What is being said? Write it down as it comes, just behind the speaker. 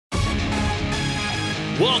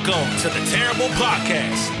Welcome to the Terrible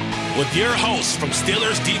Podcast with your hosts from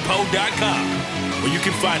SteelersDepot.com, where you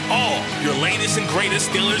can find all your latest and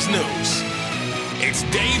greatest Steelers news. It's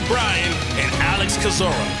Dave Bryan and Alex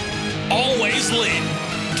Kozora, always lit,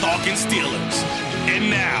 talking Steelers.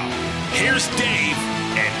 And now, here's Dave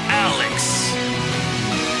and Alex.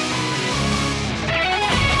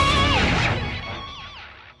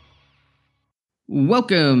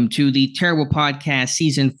 Welcome to the Terrible Podcast,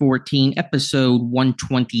 Season 14, Episode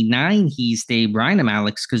 129. He's Dave Bryan. I'm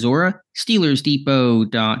Alex Kozora,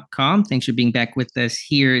 SteelersDepot.com. Thanks for being back with us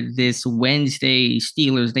here this Wednesday,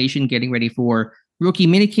 Steelers Nation, getting ready for rookie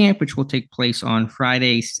minicamp, which will take place on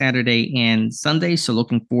Friday, Saturday, and Sunday. So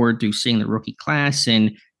looking forward to seeing the rookie class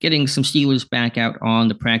and getting some Steelers back out on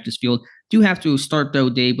the practice field. Do have to start, though,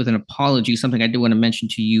 Dave, with an apology, something I do want to mention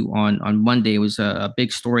to you on Monday. It was a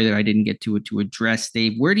big story that I didn't get to address,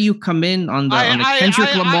 Dave. Where do you come in on the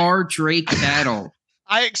Kendrick Lamar-Drake battle?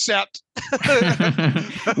 I accept.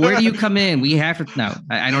 Where do you come in? We have to know.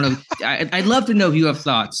 I don't know. I'd love to know if you have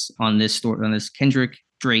thoughts on this story, on this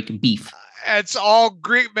Kendrick-Drake beef. It's all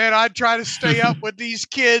great, man. I try to stay up with these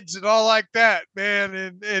kids and all like that, man,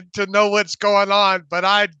 and to know what's going on, but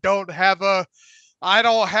I don't have a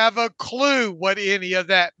clue what any of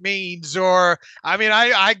that means. Or, I mean,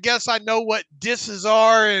 I guess I know what disses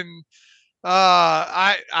are, and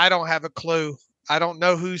I don't have a clue. I don't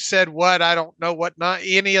know who said what. I don't know what not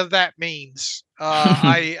any of that means.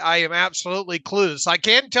 I am absolutely clueless. I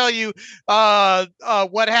can tell you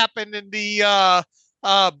what happened in the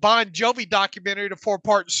Bon Jovi documentary, the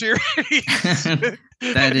 4-part series.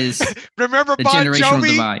 That is remember the Bon generational Jovi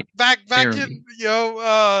divide. back in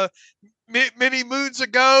many moons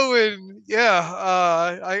ago, and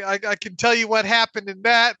I can tell you what happened in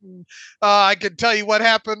that, and I can tell you what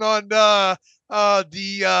happened on the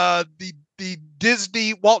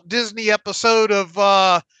Walt Disney episode of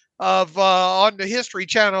on the History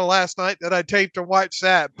Channel last night that I taped and watched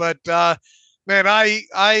that. But man, I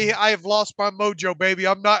have lost my mojo, baby.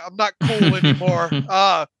 I'm not cool anymore.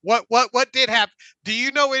 What did happen? Do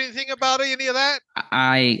you know anything about any of that?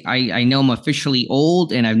 I know I'm officially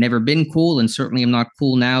old, and I've never been cool, and certainly I'm not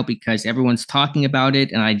cool now because everyone's talking about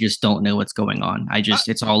it, and I just don't know what's going on.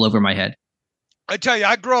 It's all over my head. I tell you,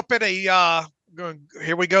 I grew up in a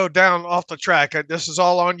here we go down off the track. This is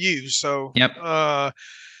all on you. So yep.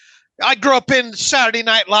 I grew up in Saturday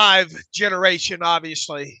Night Live generation,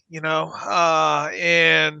 obviously,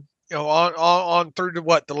 and on through to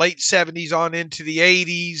the late 70s on into the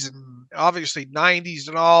 80s and obviously 90s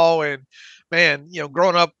and all. And man,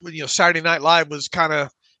 growing up, Saturday Night Live was kind of,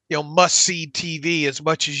 must see TV as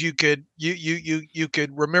much as you could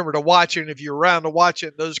remember to watch it. And if you're around to watch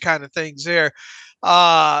it, those kind of things there.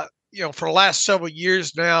 For the last several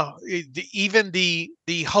years now, even the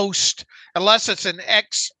host, unless it's an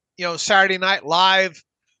Saturday Night Live,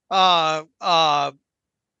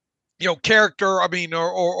 character, I mean,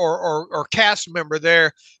 or cast member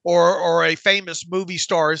there, or a famous movie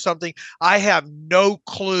star or something. I have no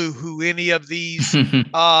clue who any of these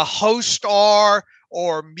hosts are,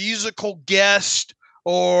 or musical guests,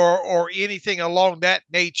 or anything along that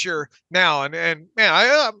nature now. And man,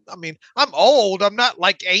 I mean, I'm old. I'm not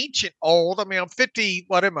like ancient old. I mean, I'm 50.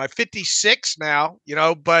 What am I? 56 now.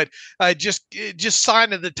 But just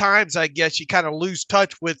sign of the times. I guess you kind of lose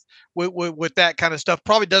touch with that kind of stuff.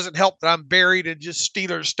 Probably doesn't help that I'm buried in just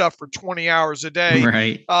Steelers stuff for 20 hours a day.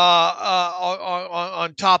 Right.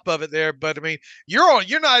 On top of it there. But I mean, you're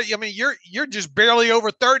just barely over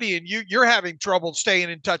 30, and you're having trouble staying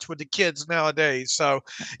in touch with the kids nowadays. So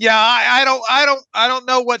yeah, I don't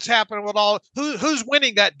know what's happening with all who's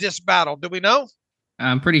winning that diss battle. Do we know?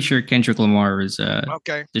 I'm pretty sure Kendrick Lamar is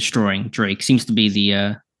destroying Drake. Seems to be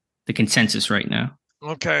the consensus right now.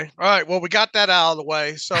 Okay. All right. Well, we got that out of the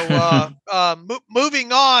way. So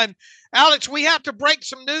moving on, Alex, we have to break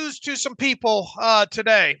some news to some people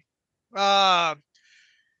today.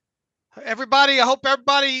 Everybody, I hope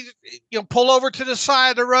everybody, pull over to the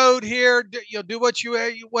side of the road here. Do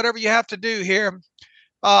whatever you have to do here.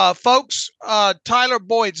 Folks, Tyler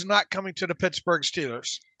Boyd's not coming to the Pittsburgh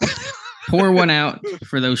Steelers. Pour one out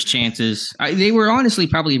for those chances. They were honestly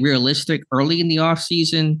probably realistic early in the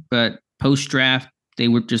offseason, but post-draft, they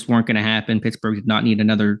weren't going to happen. Pittsburgh did not need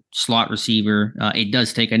another slot receiver. It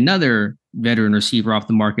does take another veteran receiver off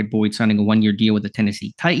the market. Boyd signing a 1-year deal with the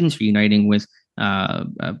Tennessee Titans, reuniting with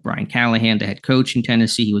Brian Callahan, the head coach in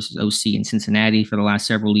Tennessee. He was his OC in Cincinnati for the last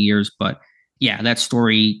several years. But yeah, that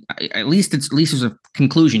story, at least there's a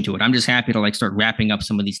conclusion to it. I'm just happy to start wrapping up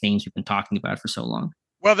some of these names we've been talking about for so long.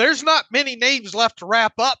 Well, there's not many names left to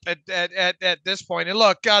wrap up at this point. And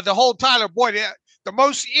look, the whole Tyler Boyd, the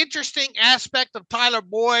most interesting aspect of Tyler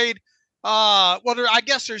Boyd, I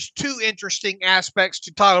guess there's two interesting aspects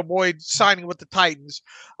to Tyler Boyd signing with the Titans.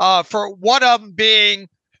 For one of them being,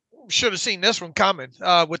 should have seen this one coming,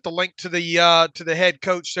 with the link to the head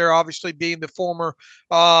coach there, obviously being the former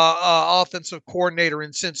offensive coordinator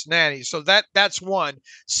in Cincinnati. So that's one.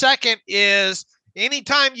 Second is,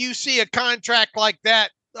 anytime you see a contract like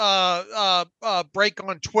that break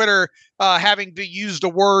on Twitter, having to use the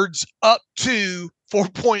words up to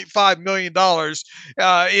 $4.5 million,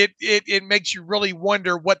 it makes you really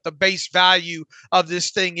wonder what the base value of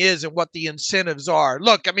this thing is and what the incentives are.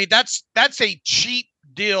 Look, I mean, that's a cheap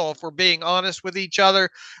deal, if we're being honest with each other,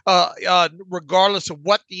 regardless of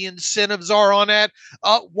what the incentives are on that.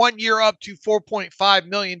 1 year up to $4.5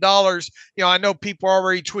 million. I know people are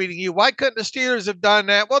already tweeting you, why couldn't the Steelers have done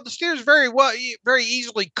that? Well, the Steelers very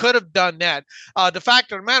easily could have done that. The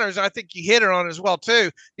fact of the matter is, I think you hit it on as well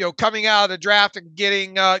too. Coming out of the draft and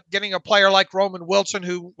getting a player like Roman Wilson,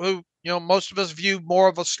 who most of us view more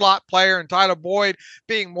of a slot player, and Tyler Boyd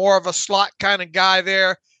being more of a slot kind of guy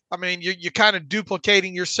there. I mean, you're kind of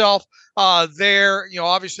duplicating yourself there.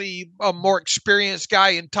 Obviously a more experienced guy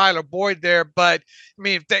in Tyler Boyd there. But I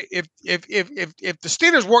mean, if the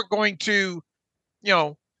Steelers weren't going to,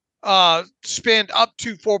 spend up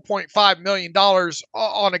to $4.5 million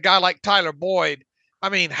on a guy like Tyler Boyd, I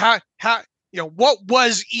mean, how what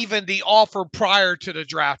was even the offer prior to the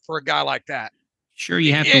draft for a guy like that? Sure,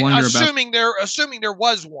 you have to wonder assuming there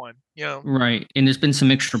was one, Right. And there's been some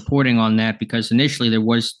mixed reporting on that, because initially there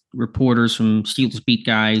was reporters from Steelers beat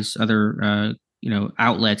guys, other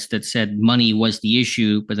outlets that said money was the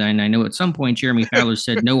issue. But then I know at some point Jeremy Fowler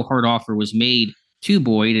said no hard offer was made to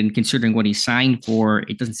Boyd, and considering what he signed for,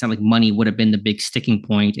 it doesn't sound like money would have been the big sticking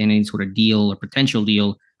point in any sort of deal or potential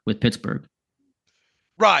deal with Pittsburgh.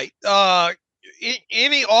 Right.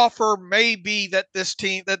 Any offer may be that the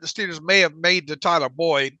Steelers may have made to Tyler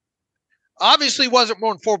Boyd obviously wasn't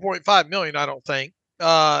more than $4.5 million, I don't think.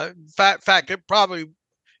 Fact, it probably,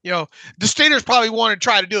 the Steelers probably want to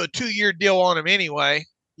try to do a 2-year deal on him anyway,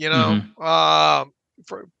 for, I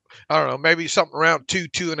don't know, maybe something around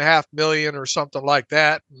 $2.5 million or something like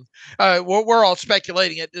that. And, we're all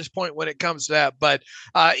speculating at this point when it comes to that, but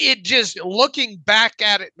it just, looking back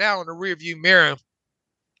at it now in the rearview mirror,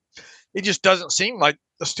 it just doesn't seem like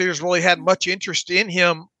the Steelers really had much interest in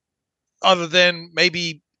him, other than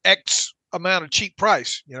maybe X amount of cheap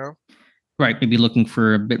price, Right. Maybe looking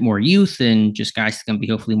for a bit more youth and just guys that can be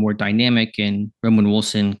hopefully more dynamic, and Roman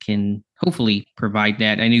Wilson can hopefully provide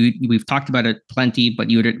that. I know we've talked about it plenty, but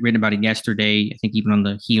you had written about it yesterday. I think even on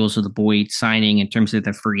the heels of the Boyd signing, in terms of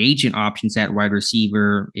the free agent options at wide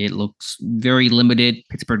receiver, it looks very limited.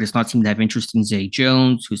 Pittsburgh does not seem to have interest in Zay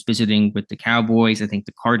Jones, who's visiting with the Cowboys. I think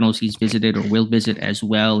the Cardinals he's visited or will visit as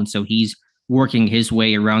well. And so he's working his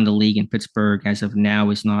way around the league, in Pittsburgh as of now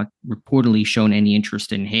is not reportedly shown any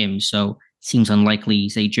interest in him. So it seems unlikely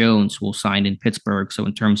Zay Jones will sign in Pittsburgh. So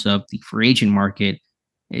in terms of the free agent market,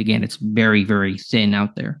 again, it's very, very thin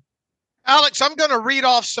out there. Alex, I'm going to read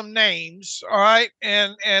off some names. All right.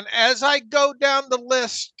 And as I go down the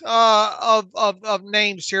list of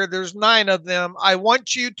names here, there's 9 of them. I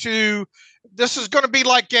want you to, this is going to be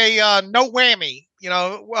like a no whammy.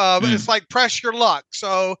 It's like press your luck.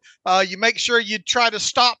 So you make sure you try to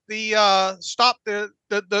stop the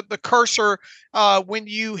cursor when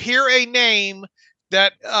you hear a name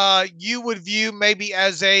that you would view maybe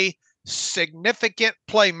as a significant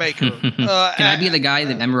playmaker. Can I be the guy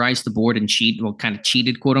that memorized the board and kind of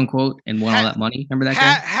cheated, quote unquote, and won all that money? Remember that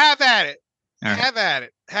guy? Have at it. Right. Have at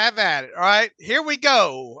it. Have at it. All right, here we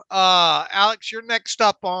go. Alex, you're next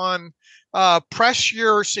up on press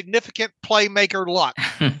your significant playmaker luck.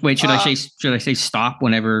 Wait, should I say stop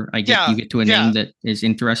whenever you get to a name that is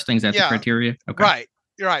interesting? Is that the criteria? Okay. Right.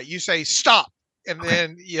 You're right. You say stop, and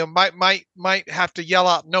then you might have to yell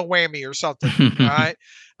out no whammy or something. All right.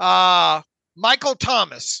 Michael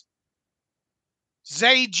Thomas,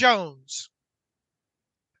 Zay Jones,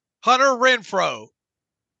 Hunter Renfrow,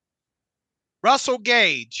 Russell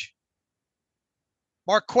Gage,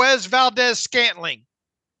 Marquez Valdez-Scantling.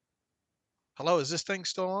 Hello, is this thing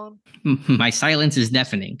still on? My silence is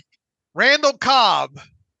deafening. Randall Cobb,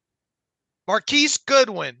 Marquise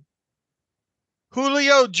Goodwin,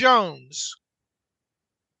 Julio Jones,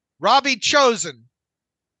 Robbie Chosen.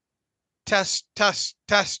 Test.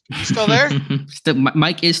 You still there?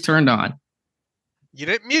 Mic is turned on. You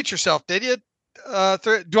didn't mute yourself, did you?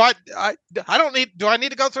 Do I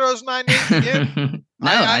need to go through those 9 names again?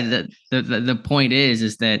 No, the point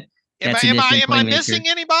is that am I missing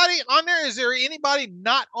anybody on there? Is there anybody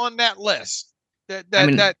not on that list that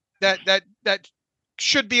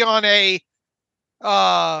should be on a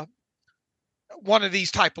one of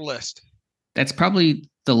these type of lists? That's probably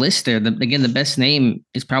the list there. Again, the best name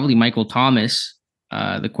is probably Michael Thomas.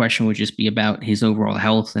 The question would just be about his overall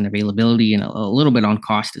health and availability, and a little bit on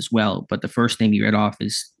cost as well. But the first name you read off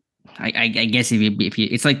is, I guess, if you,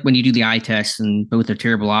 it's like when you do the eye test and both are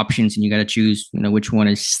terrible options, and you got to choose, which one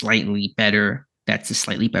is slightly better. That's a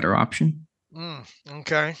slightly better option.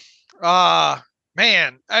 Okay.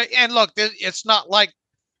 Man, and look, it's not like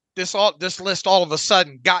this list all of a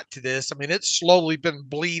sudden got to this. I mean, it's slowly been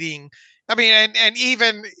bleeding. I mean, and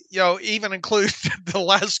even include the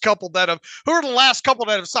last couple that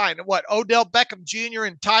have signed? What, Odell Beckham Jr.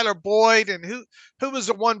 and Tyler Boyd, and who was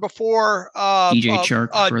the one before? DJ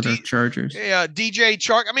Chark for the Chargers. Yeah, DJ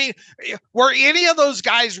Chark. I mean, were any of those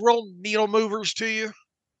guys real needle movers to you?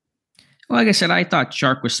 Well, like I said, I thought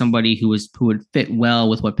Chark was somebody who would fit well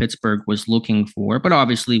with what Pittsburgh was looking for. But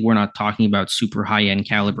obviously, we're not talking about super high-end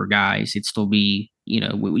caliber guys. It'd still be,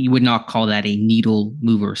 you would not call that a needle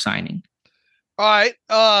mover signing. All right.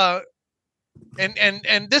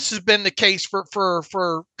 And this has been the case for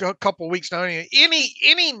a couple of weeks now.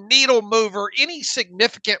 Any needle mover, any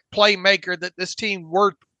significant playmaker that this team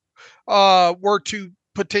were to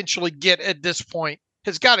potentially get at this point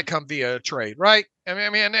has got to come via a trade, right? I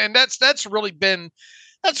mean, and that's really been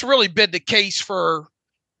the case for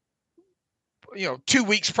 2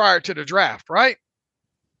 weeks prior to the draft, right?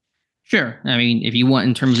 Sure. I mean, if you want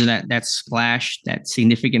in terms of that splash, that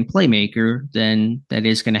significant playmaker, then that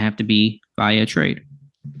is going to have to be via trade.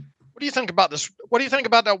 What do you think about this? What do you think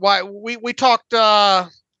about that? Why we talked on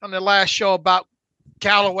the last show about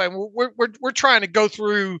Callaway. We're trying to go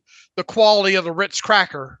through the quality of the Ritz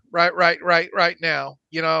cracker right now,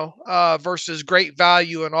 versus great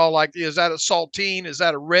value and all like, is that a saltine? Is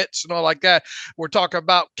that a Ritz and all like that? We're talking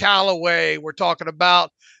about Callaway. We're talking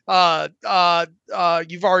about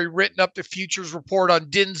you've already written up the futures report on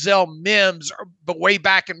Denzel Mims, but way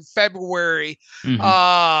back in February.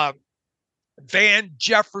 Mm-hmm. Van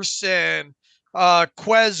Jefferson,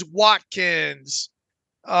 Quez Watkins.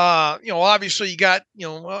 Obviously you got,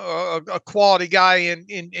 a quality guy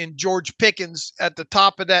in George Pickens at the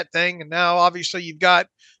top of that thing. And now obviously you've got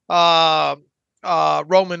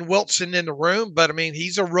Roman Wilson in the room, but I mean,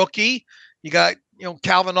 he's a rookie. You got,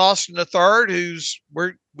 Calvin Austin III,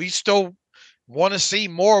 we still want to see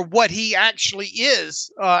more of what he actually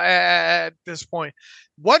is at this point.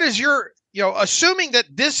 What is your, assuming that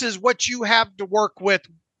this is what you have to work with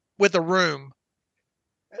a room,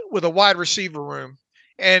 with a wide receiver room,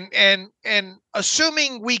 and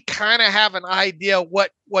assuming we kind of have an idea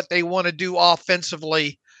what they want to do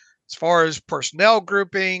offensively as far as personnel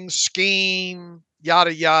grouping, scheme,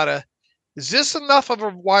 yada yada, is this enough of a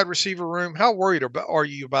wide receiver room? How worried are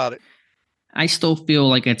you about it? I still feel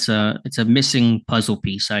like it's a missing puzzle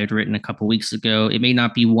piece I had written a couple weeks ago. It may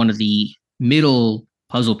not be one of the middle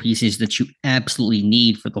puzzle pieces that you absolutely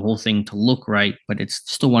need for the whole thing to look right, but it's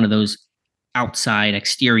still one of those outside,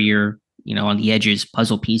 exterior, on the edges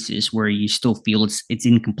puzzle pieces where you still feel it's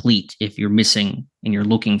incomplete if you're missing and you're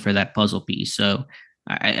looking for that puzzle piece. So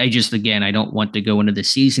I just, again, I don't want to go into the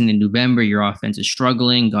season in November. Your offense is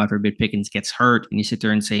struggling. God forbid Pickens gets hurt, and you sit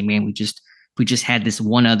there and say, man, we just had this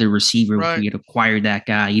one other receiver. Right. We had acquired that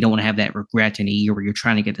guy. You don't want to have that regret in a year where you're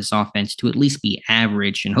trying to get this offense to at least be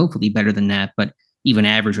average and hopefully better than that. But even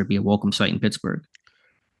average would be a welcome sight in Pittsburgh.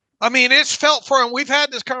 I mean, it's felt for him. We've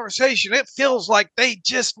had this conversation. It feels like they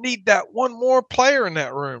just need that one more player in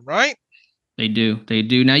that room, right? They do.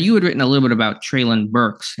 Now, you had written a little bit about Treylon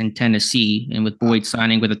Burks in Tennessee, and with Boyd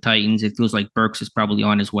signing with the Titans, it feels like Burks is probably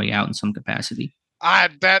on his way out in some capacity. I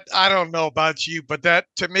don't know about you, but that,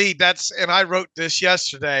 to me, and I wrote this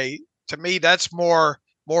yesterday, to me, that's more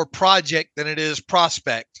project than it is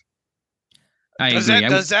prospect. I agree.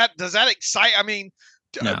 Does that excite? I mean,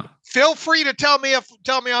 no. Feel free to tell me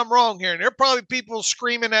I'm wrong here. And there are probably people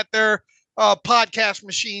screaming at their podcast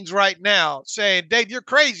machines right now saying, Dave, you're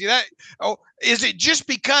crazy. Is it just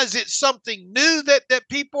because it's something new that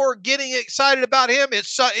people are getting excited about him?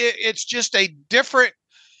 It's just a different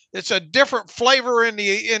flavor in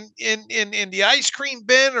the ice cream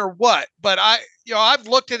bin, or what? But I've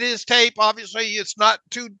looked at his tape. Obviously,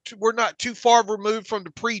 we're not too far removed from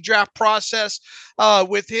the pre-draft process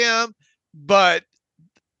with him, but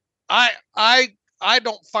I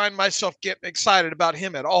don't find myself getting excited about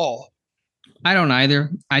him at all. I don't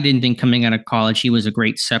either. I didn't think coming out of college he was a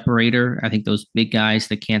great separator. I think those big guys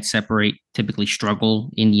that can't separate typically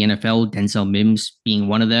struggle in the NFL, Denzel Mims being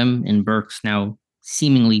one of them, and Burks now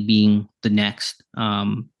seemingly being the next.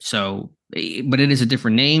 But it is a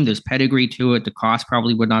different name. There's pedigree to it. The cost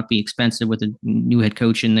probably would not be expensive with a new head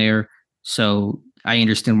coach in there. So I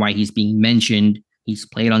understand why he's being mentioned. He's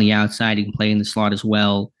played on the outside. He can play in the slot as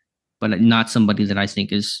well, but not somebody that I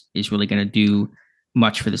think is really going to do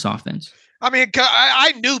much for this offense. I mean,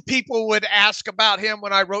 I knew people would ask about him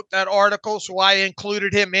when I wrote that article, so I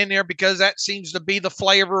included him in there because that seems to be the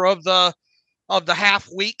flavor of the half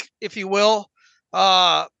week, if you will.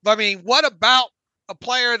 I mean, what about a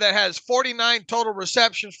player that has 49 total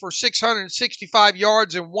receptions for 665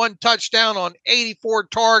 yards and 1 touchdown on 84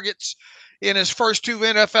 targets in his first 2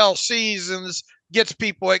 NFL seasons gets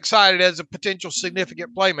people excited as a potential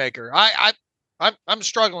significant playmaker? I'm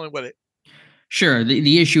struggling with it. Sure.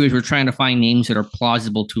 The issue is we're trying to find names that are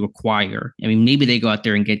plausible to acquire. I mean, maybe they go out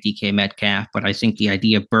there and get DK Metcalf, but I think the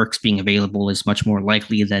idea of Burks being available is much more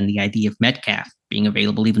likely than the idea of Metcalf being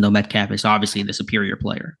available, even though Metcalf is obviously the superior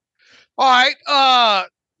player. All right.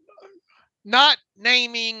 Not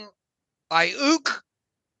naming Ayuk,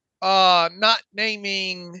 not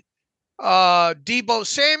naming Deebo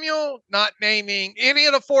Samuel, not naming any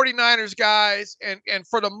of the 49ers guys, and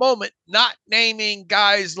for the moment, not naming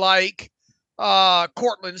guys like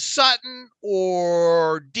Cortland Sutton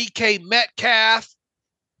or DK Metcalf.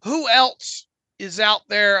 Who else is out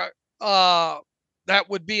there that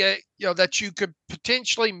would be that you could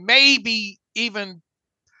potentially maybe even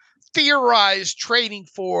theorize trading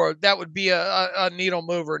for? That would be a needle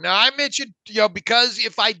mover. Now I mentioned, because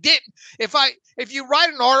if you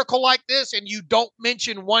write an article like this and you don't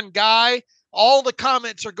mention one guy, all the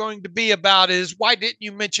comments are going to be about is, why didn't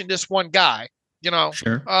you mention this one guy?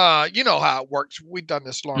 Sure. You know how it works. We've done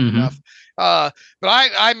this long enough. But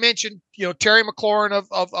I mentioned, Terry McLaurin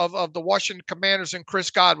of the Washington Commanders and Chris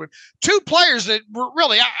Godwin, 2 players that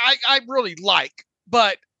really I really like,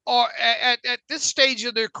 but are at this stage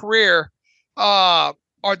of their career are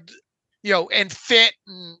and fit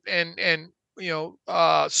and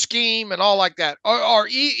scheme and all like that are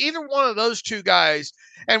either one of those 2 guys.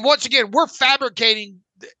 And once again, we're fabricating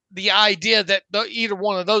the idea that either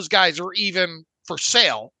one of those guys are even for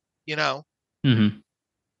sale, Mm-hmm.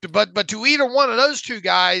 But to either one of those 2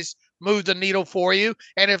 guys move the needle for you.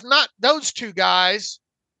 And if not those 2 guys,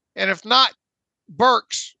 and if not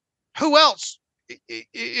Burks, who else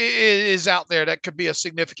is out there that could be a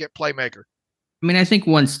significant playmaker? I mean, I think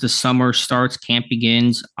once the summer starts, camp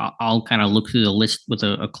begins, I'll kind of look through the list with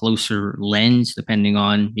a closer lens, depending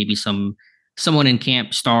on maybe someone in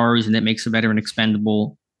camp stars and that makes a veteran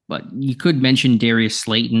expendable. But you could mention Darius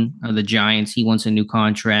Slayton of the Giants. He wants a new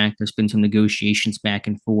contract. There's been some negotiations back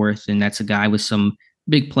and forth, and that's a guy with some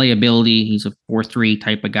big playability. He's a 4-3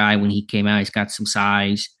 type of guy. When he came out, he's got some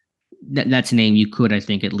size. That's a name you could, I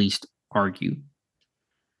think, at least argue.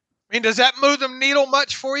 I mean, does that move the needle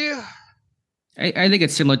much for you? I think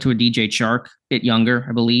it's similar to a DJ Chark, a bit younger,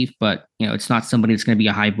 I believe, but it's not somebody that's going to be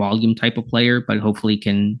a high volume type of player, but hopefully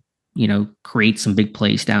can, create some big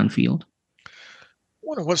plays downfield. I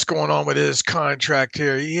wonder what's going on with his contract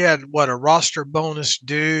here. He had a roster bonus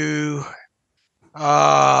due.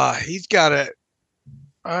 He's got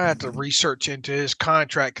I have to research into his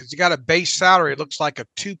contract because he got a base salary. It looks like a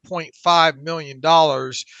 $2.5 million,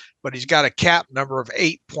 but he's got a cap number of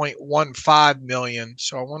 $8.15 million.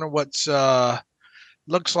 So I wonder what's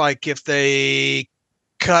looks like if they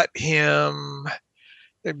cut him,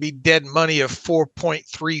 there'd be dead money of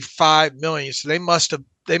 $4.35 million. So they must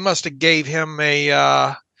have gave him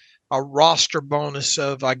a roster bonus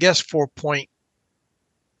of, I guess, 4.3.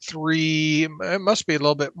 It must be a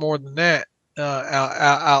little bit more than that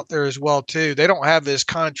out there as well too. They don't have this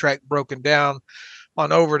contract broken down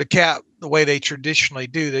on over the cap the way they traditionally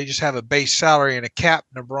do. They just have a base salary and a cap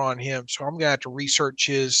number on him. So I'm gonna have to research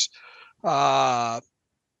his. But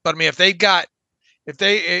I mean, if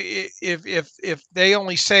they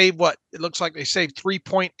only save what it looks like they saved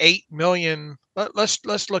 3.8 million.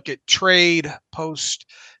 Let's look at trade post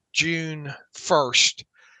June 1st.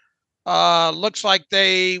 Looks like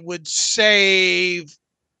they would save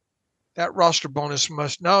that roster bonus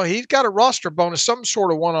he's got a roster bonus, some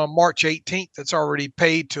sort of one on March 18th that's already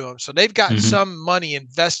paid to him. So they've got some money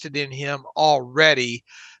invested in him already.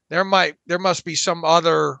 There must be some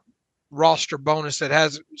other roster bonus that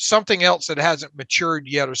has something else that hasn't matured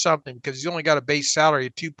yet or something, because he's only got a base salary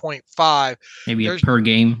of 2.5. Maybe a per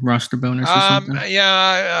game roster bonus or something.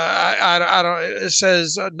 I don't. It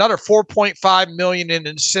says another 4.5 million in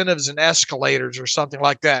incentives and escalators or something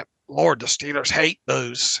like that. Lord, the Steelers hate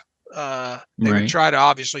those. They would try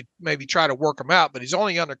to work him out, but he's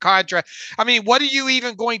only under contract. I mean, what are you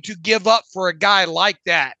even going to give up for a guy like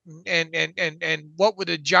that? And what would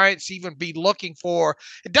the Giants even be looking for?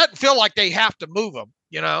 It doesn't feel like they have to move him,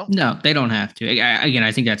 No, they don't have to. Again,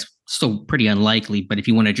 I think that's still pretty unlikely, but if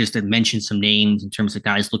you want to just mention some names in terms of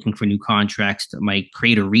guys looking for new contracts that might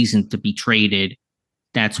create a reason to be traded,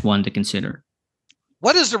 that's one to consider.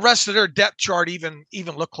 What does the rest of their depth chart even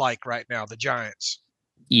look like right now, the Giants?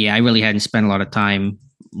 Yeah, I really hadn't spent a lot of time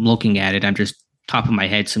looking at it. I'm just top of my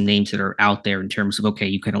head some names that are out there in terms of, okay,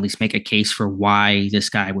 you can at least make a case for why this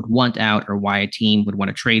guy would want out or why a team would want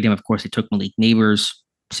to trade him. Of course, they took Malik Neighbors,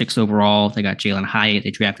 6th overall. They got Jalen Hyatt.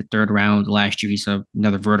 They drafted 3rd round last year. He's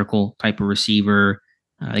another vertical type of receiver.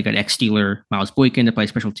 They got ex-Steeler Miles Boykin to play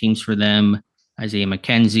special teams for them. Isaiah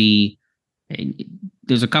McKenzie.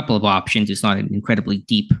 There's a couple of options. It's not an incredibly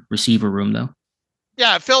deep receiver room, though.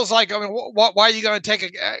 Yeah, it feels like, I mean, why are you going to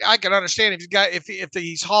take I can understand if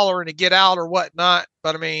he's hollering to get out or whatnot,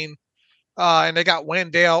 but I mean, and they got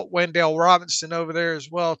Wendell Robinson over there as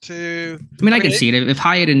well too. I mean, I can see it. If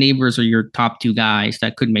Hyatt and Neighbors are your top 2 guys,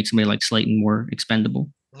 that could make somebody like Slayton more expendable.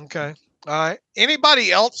 Okay. All right.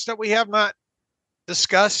 Anybody else that we have not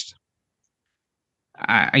discussed?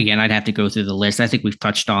 Again, I'd have to go through the list. I think we've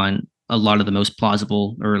touched on a lot of the most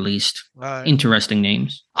plausible or at least interesting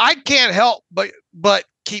names. I can't help but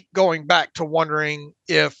keep going back to wondering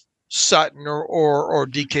if Sutton or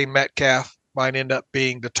DK Metcalf might end up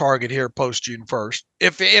being the target here post June 1st.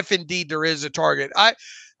 If indeed there is a target.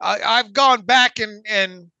 I've gone back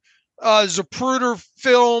and Zapruder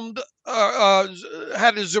filmed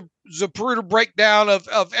had a Zapruder breakdown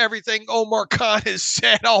of everything Omar Khan has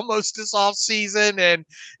said almost this offseason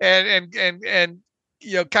and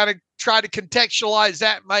you know, kind of try to contextualize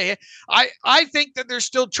that in my head. I think that they're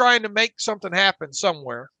still trying to make something happen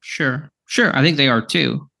somewhere. Sure. I think they are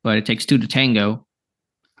too, but it takes 2 to tango.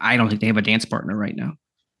 I don't think they have a dance partner right now.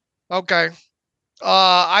 Okay.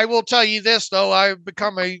 I will tell you this though. I'm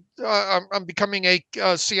becoming a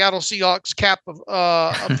Seattle Seahawks cap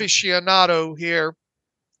aficionado here.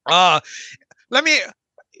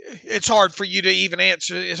 It's hard for you to even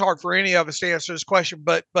answer. It's hard for any of us to answer this question,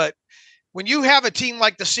 but when you have a team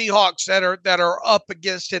like the Seahawks that are up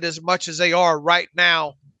against it as much as they are right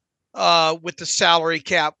now, with the salary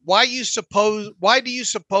cap, why do you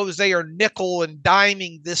suppose they are nickel and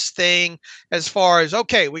diming this thing as far as,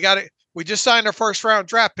 okay, we just signed our 1st round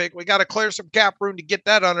draft pick. We got to clear some cap room to get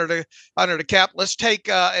that under the cap. Let's take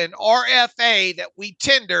an RFA that we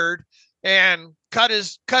tendered and cut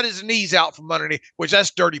his knees out from underneath, which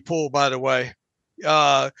that's dirty pool, by the way.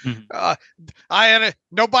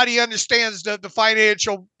 Nobody understands the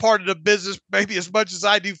financial part of the business maybe as much as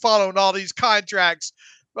I do following all these contracts.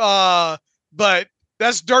 But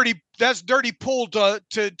that's dirty pool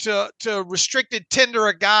to restricted tender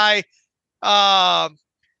a guy,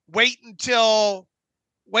 wait until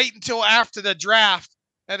after the draft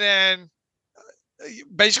and then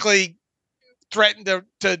basically threaten to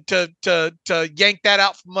yank that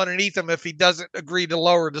out from underneath him if he doesn't agree to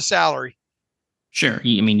lower the salary. Sure.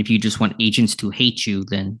 I mean, if you just want agents to hate you,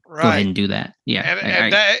 then go ahead and do that.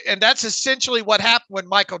 Yeah. And that's essentially what happened with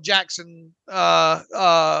Michael Jackson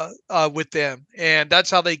with them. And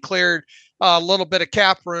that's how they cleared a little bit of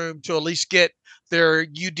cap room to at least get their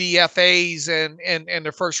UDFAs and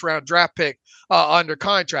their 1st round draft pick under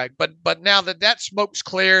contract. But now that smoke's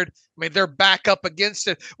cleared, I mean, they're back up against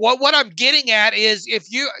it. What I'm getting at is if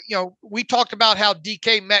we talked about how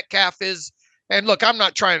DK Metcalf is. And look, I'm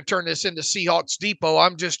not trying to turn this into Seahawks Depot.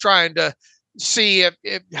 I'm just trying to see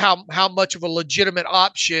how much of a legitimate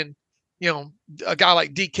option, a guy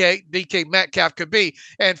like DK Metcalf could be.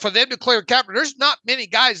 And for them to clear cap, there's not many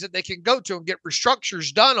guys that they can go to and get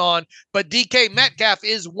restructures done on, but DK Metcalf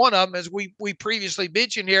is one of them, as we previously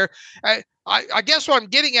mentioned here. I guess what I'm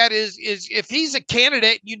getting at is if he's a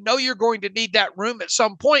candidate, you're going to need that room at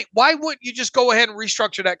some point. Why wouldn't you just go ahead and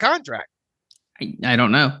restructure that contract? I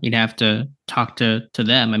don't know. You'd have to talk to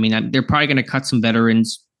them. I mean, they're probably going to cut some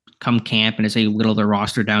veterans come camp and as they whittle their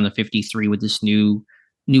roster down to 53 with this new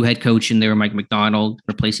head coach in there, Mike McDonald,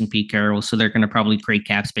 replacing Pete Carroll. So they're going to probably create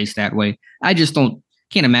cap space that way. I just can't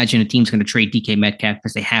imagine a team's going to trade DK Metcalf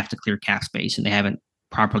because they have to clear cap space and they haven't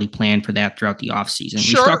properly planned for that throughout the offseason.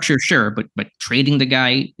 Sure. Restructure, sure, but trading the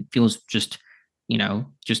guy, it feels just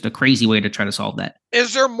a crazy way to try to solve that.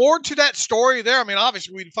 Is there more to that story there? I mean,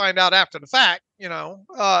 obviously we'd find out after the fact, is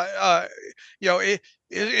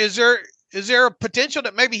there a potential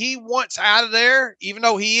that maybe he wants out of there, even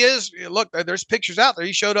though he is, look, there's pictures out there.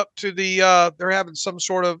 He showed up to they're having some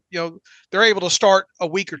sort of, they're able to start a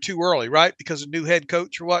week or 2 early, right? Because of new head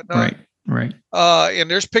coach or whatnot. Right. And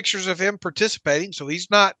there's pictures of him participating. So he's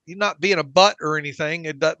not being a butt or anything.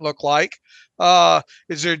 It doesn't look like.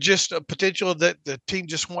 Is there just a potential that the team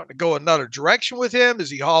just wanting to go another direction with him? Is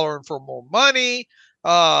he hollering for more money?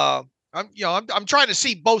 I'm trying to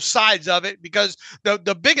see both sides of it because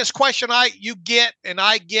the biggest question I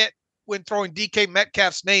get when throwing DK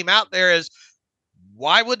Metcalf's name out there is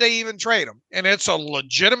why would they even trade him? And it's a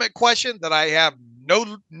legitimate question that I have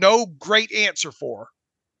no great answer for.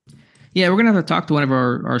 Yeah, we're gonna have to talk to one of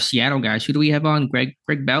our Seattle guys. Who do we have on? Greg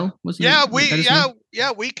Bell? Was it?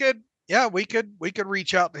 We could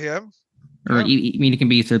reach out to him. Or I mean, it can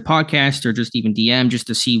be through the podcast or just even DM just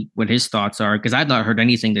to see what his thoughts are. Because I've not heard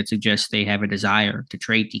anything that suggests they have a desire to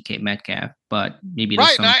trade DK Metcalf, but maybe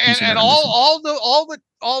there's some and all the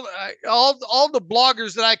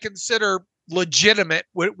bloggers that I consider legitimate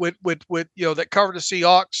with that cover the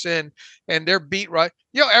Seahawks and their beat right.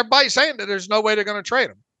 Everybody's saying that there's no way they're going to trade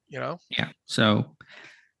him. Yeah. So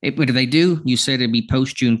what do they do? You said it'd be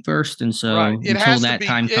post June 1st, and so until that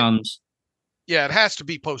time comes. Yeah, it has to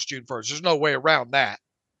be post June 1st. There's no way around that.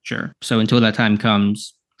 Sure. So until that time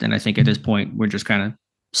comes, then I think at this point we're just kind of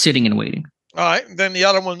sitting and waiting. All right. Then the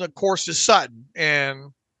other one, of course, is Sutton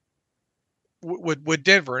and with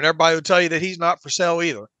Denver, and everybody would tell you that he's not for sale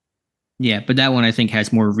either. Yeah, but that one I think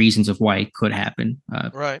has more reasons of why it could happen.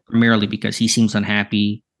 Right. Primarily because he seems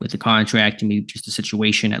unhappy with the contract and maybe just the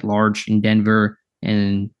situation at large in Denver,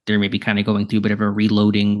 and they're maybe kind of going through a bit of a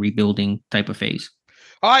reloading, rebuilding type of phase.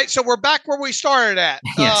 All right, so we're back where we started at.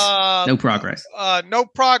 Yes, no progress. No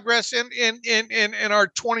progress in our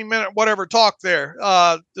 20-minute whatever talk there.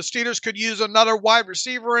 The Steelers could use another wide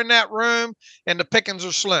receiver in that room, and the pickings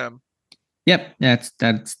are slim. Yep, that's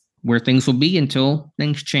where things will be until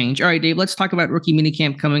things change. All right, Dave, let's talk about rookie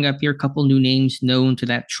minicamp coming up here. A couple new names known to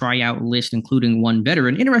that tryout list, including one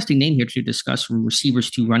veteran. Interesting name here to discuss from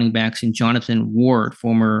receivers to running backs, and Jonathan Ward,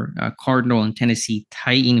 former Cardinal and Tennessee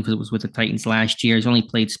Titan, who was with the Titans last year. He's only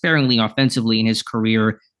played sparingly offensively in his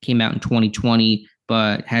career, came out in 2020,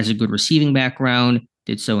 but has a good receiving background,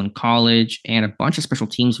 did so in college, and a bunch of special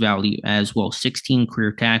teams value as well. 16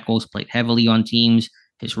 career tackles, played heavily on teams.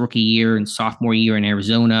 His rookie year and sophomore year in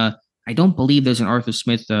Arizona. I don't believe there's an Arthur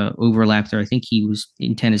Smith overlap there. I think he was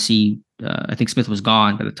in Tennessee. I think Smith was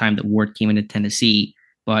gone by the time that Ward came into Tennessee.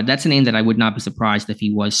 But that's a name that I would not be surprised if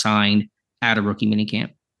he was signed at a rookie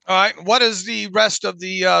minicamp. All right. What does the rest of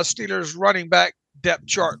the Steelers running back depth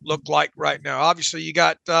chart look like right now? Obviously, you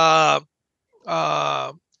got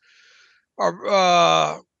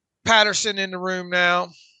Patterson in the room now.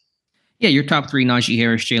 Yeah, your top three, Najee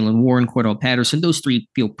Harris, Jalen Warren, Cordell Patterson, those three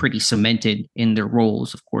feel pretty cemented in their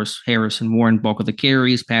roles. Of course, Harris and Warren, bulk of the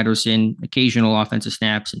carries, Patterson, occasional offensive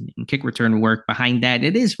snaps and kick return work. Behind that,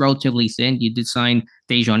 it is relatively thin. You did sign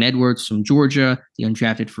Dejon Edwards from Georgia, the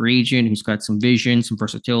undrafted free agent who's got some vision, some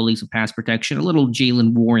versatility, some pass protection, a little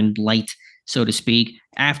Jalen Warren light, so to speak.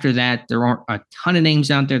 After that, there aren't a ton of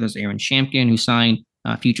names out there. There's Aaron Shampkin, who signed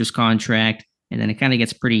a futures contract. And then it kind of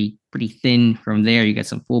gets pretty thin from there. You got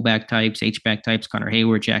some fullback types, H-back types, Connor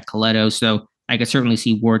Hayward, Jack Coletto. So I could certainly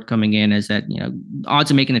see Ward coming in as that, odds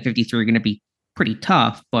of making the 53 are going to be pretty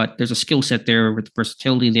tough, but there's a skill set there with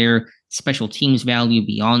versatility there, special teams value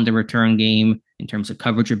beyond the return game in terms of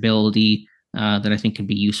coverage ability that I think can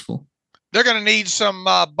be useful. They're going to need some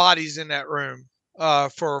bodies in that room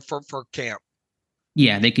for camp.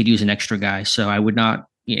 Yeah, they could use an extra guy. So I would not,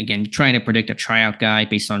 again, trying to predict a tryout guy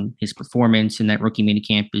based on his performance in that rookie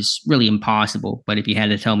minicamp is really impossible. But if you had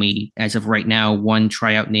to tell me as of right now, one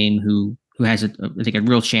tryout name who has I think a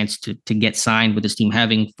real chance to get signed with this team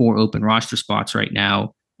having 4 open roster spots right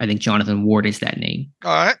now, I think Jonathan Ward is that name.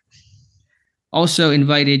 All right. Also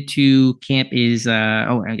invited to camp is I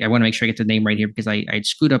want to make sure I get the name right here because I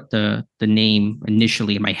screwed up the name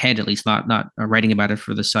initially in my head, at least not writing about it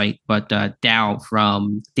for the site, but Dow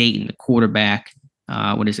from Dayton, the quarterback.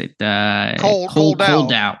 What is it? Cole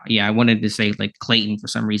Dow. Yeah, I wanted to say like Clayton for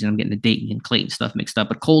some reason. I'm getting the Dayton and Clayton stuff mixed up.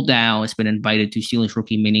 But Cole Dow has been invited to Steelers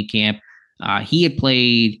rookie minicamp. He had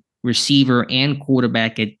played receiver and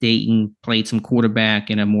quarterback at Dayton, played some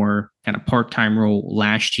quarterback in a more kind of part-time role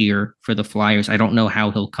last year for the Flyers. I don't know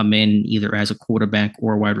how he'll come in either as a quarterback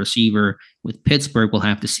or wide receiver. With Pittsburgh, we'll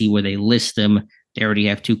have to see where they list him. They already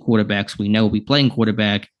have 2 quarterbacks we know will be playing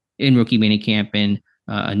quarterback in rookie minicamp, and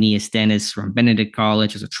Aeneas Dennis from Benedict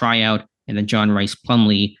College as a tryout, and then John Rice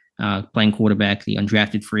Plumlee playing quarterback, the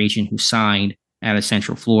undrafted free agent who signed out of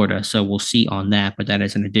Central Florida. So we'll see on that, but that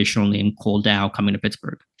is an additional name, Cole Dow, coming to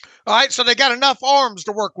Pittsburgh. All right, so they got enough arms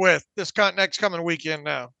to work with this next coming weekend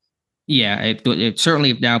now. Yeah, it certainly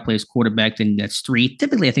if Dow plays quarterback, then that's 3.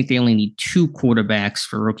 Typically, I think they only need 2 quarterbacks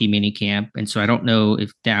for rookie minicamp, and so I don't know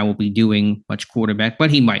if Dow will be doing much quarterback, but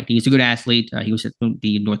he might. He's a good athlete. He was at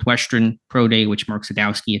the Northwestern Pro Day, which Mark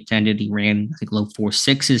Sadowski attended. He ran, I think, low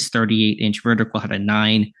 4.6s, 38-inch vertical, had a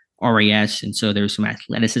 9 RAS, and so there's some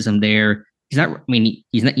athleticism there. He's not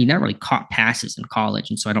really caught passes in college,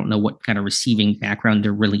 and so I don't know what kind of receiving background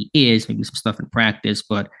there really is. Maybe some stuff in practice,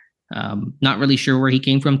 but Not really sure where he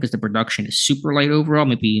came from because the production is super light overall.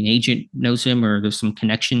 Maybe an agent knows him or there's some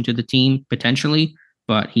connection to the team potentially,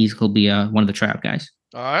 but he'll be one of the tryout guys.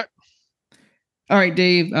 All right. All right,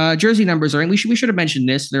 Dave. Jersey numbers are in. We should have mentioned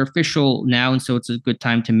this. They're official now, and so it's a good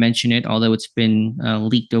time to mention it. Although it's been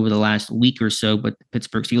leaked over the last week or so, but the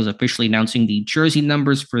Pittsburgh Steelers officially announcing the jersey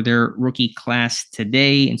numbers for their rookie class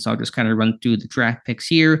today. And so I'll just kind of run through the draft picks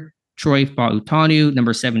here. Troy Fautanu,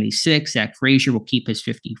 number 76. Zach Frazier will keep his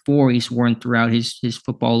 54. He's worn throughout his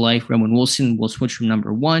football life. Roman Wilson will switch from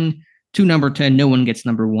number 1 to number 10. No one gets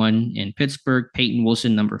number 1 in Pittsburgh. Peyton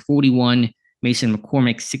Wilson, number 41. Mason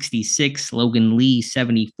McCormick, 66, Logan Lee,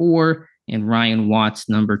 74, and Ryan Watts,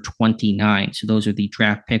 number 29. So those are the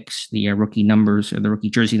draft picks, the rookie numbers, or the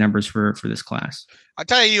rookie jersey numbers for this class. I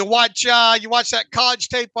tell you, you watch that college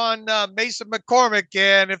tape on Mason McCormick,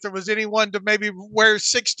 and if there was anyone to maybe wear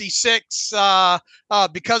 66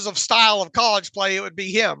 because of style of college play, it would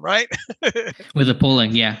be him, right? With the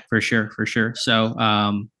pulling, yeah, for sure. So,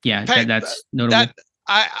 that's notable.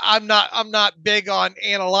 I'm not big on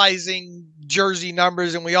analyzing jersey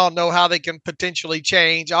numbers, and we all know how they can potentially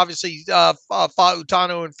change. Obviously,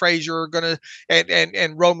 Fautanu and Frazier are going to,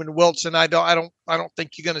 and Roman Wilson. I don't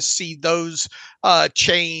think you're going to see those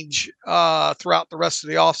change throughout the rest of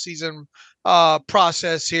the offseason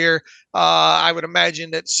process here. I would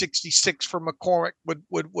imagine that 66 for McCormick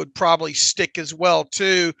would probably stick as well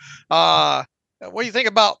too. What do you think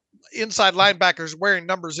about inside linebackers wearing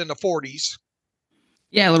numbers in the 40s?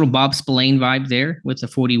 Yeah, a little Bob Spillane vibe there with the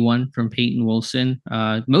 41 from Peyton Wilson.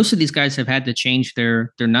 Most of these guys have had to change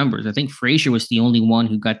their numbers. I think Frazier was the only one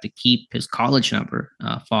who got to keep his college number.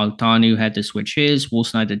 Fautanu had to switch his.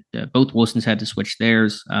 Both Wilsons had to switch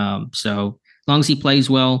theirs. So as long as he plays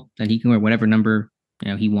well, then he can wear whatever number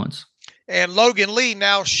he wants. And Logan Lee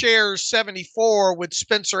now shares 74 with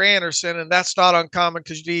Spencer Anderson, and that's not uncommon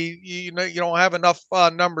because you don't have enough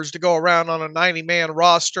numbers to go around on a 90-man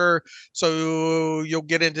roster. So you'll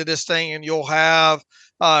get into this thing, and you'll have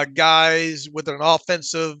guys with an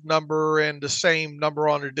offensive number and the same number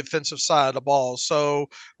on the defensive side of the ball. So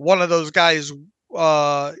one of those guys,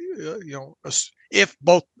 if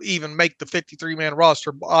both even make the 53-man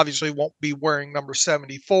roster, obviously won't be wearing number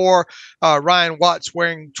 74. Ryan Watts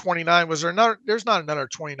wearing 29. There's not another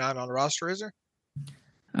 29 on the roster, is there?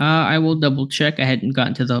 I will double check. I hadn't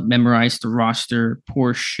gotten to memorize the roster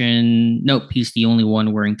portion. Nope, he's the only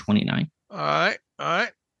one wearing 29. All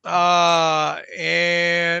right.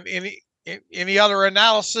 And any other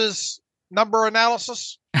number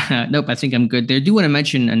analysis? Nope, I think I'm good there. I do want to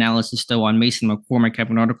mention analysis, though, on Mason McCormick. I have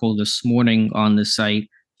an article this morning on the site.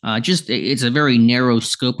 It's a very narrow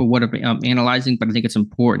scope of what I'm analyzing, but I think it's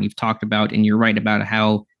important. You've talked about, and you're right about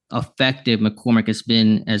how effective McCormick has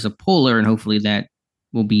been as a puller, and hopefully that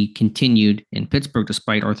will be continued in Pittsburgh,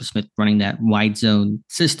 despite Arthur Smith running that wide zone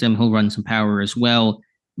system. He'll run some power as well.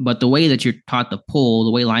 But the way that you're taught to pull,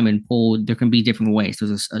 the way linemen pull, there can be different ways.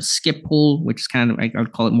 There's a skip pull, which is kind of, I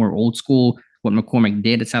would call it more old school, what McCormick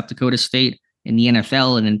did at South Dakota State. In the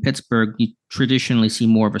NFL and in Pittsburgh, you traditionally see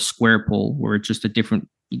more of a square pull, where it's different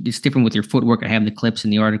with your footwork. I have the clips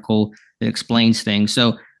in the article that explains things.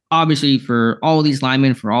 So obviously for all these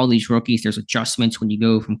linemen, for all these rookies, there's adjustments when you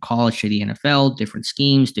go from college to the NFL, different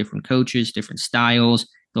schemes, different coaches, different styles.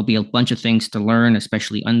 There'll be a bunch of things to learn,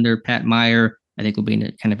 especially under Pat Meyer. I think will be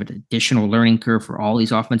kind of an additional learning curve for all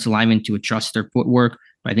these offensive linemen to adjust their footwork.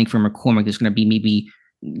 But I think for McCormick, there's going to be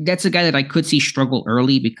that's a guy that I could see struggle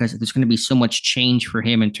early because there's going to be so much change for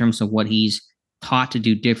him in terms of what he's taught to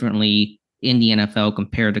do differently in the NFL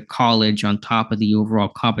compared to college, on top of the overall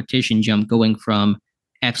competition jump going from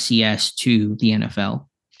FCS to the NFL.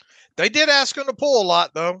 They did ask him to pull a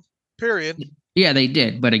lot, though, period. Yeah, they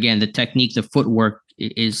did. But again, the technique, the footwork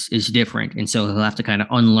is different. And so he'll have to kind of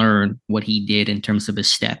unlearn what he did in terms of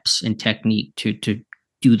his steps and technique to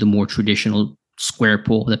do the more traditional square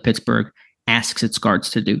pull that Pittsburgh asks its guards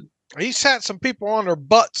to do. He sat some people on their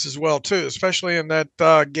butts as well, too, especially in that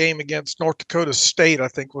game against North Dakota State, I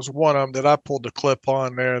think was one of them that I pulled the clip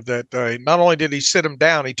on there, that not only did he sit him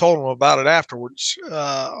down, he told him about it afterwards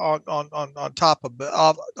on top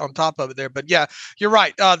of it there. But yeah, you're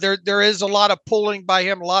right. There is a lot of pulling by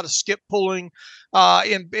him, a lot of skip pulling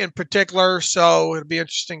in particular. So it'll be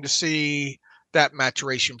interesting to see that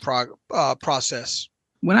maturation process.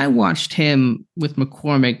 When I watched him with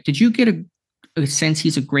McCormick, did you get a sense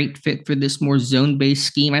he's a great fit for this more zone-based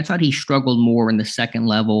scheme? I thought he struggled more in the second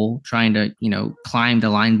level, trying to, climb the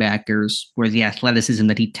linebackers, where the athleticism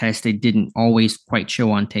that he tested didn't always quite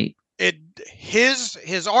show on tape. His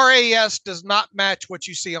RAS does not match what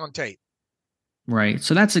you see on tape. Right.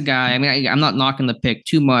 So that's a guy. I mean, I'm not knocking the pick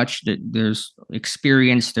too much. There's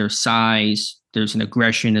experience, there's size, there's an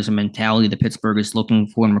aggression, there's a mentality that Pittsburgh is looking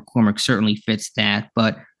for, and McCormick certainly fits that.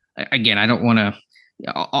 But again, I don't want to.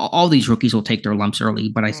 All these rookies will take their lumps early,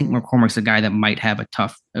 but I think McCormick's a guy that might have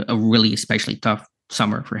a really especially tough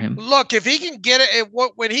summer for him. Look, if he can get it,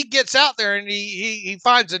 when he gets out there and he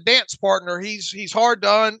finds a dance partner, he's hard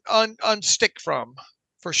to unstick from,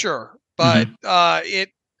 for sure. But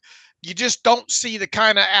you just don't see the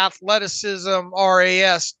kind of athleticism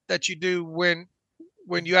RAS that you do when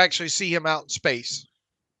you actually see him out in space.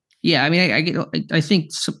 Yeah, I mean, I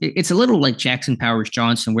think it's a little like Jackson Powers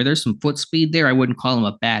Johnson, where there's some foot speed there. I wouldn't call him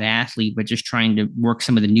a bad athlete, but just trying to work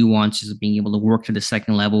some of the nuances of being able to work to the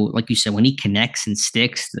second level. Like you said, when he connects and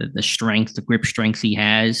sticks, the strength, the grip strength he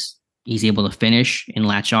has, he's able to finish and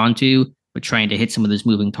latch onto. But trying to hit some of those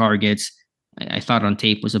moving targets, I thought on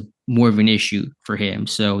tape was more of an issue for him.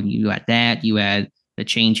 So you add that, you add the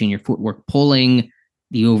change in your footwork pulling,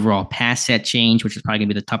 the overall pass set change, which is probably going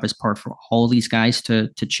to be the toughest part for all these guys to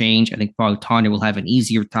change. I think probably Tanya will have an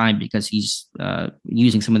easier time because he's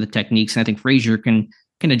using some of the techniques. And I think Frazier can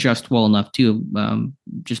adjust well enough too,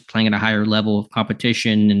 just playing at a higher level of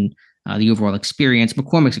competition and the overall experience.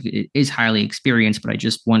 McCormick is highly experienced, but I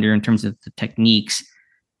just wonder in terms of the techniques,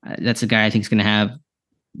 that's a guy I think is going to have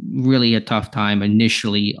really a tough time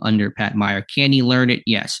initially under Pat Meyer. Can he learn it?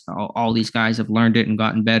 Yes. All these guys have learned it and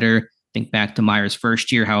gotten better. Think back to Meyer's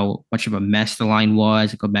first year, how much of a mess the line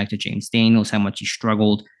was. Go back to James Daniels, how much he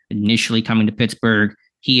struggled initially coming to Pittsburgh.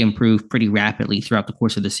 He improved pretty rapidly throughout the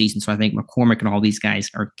course of the season. So I think McCormick and all these guys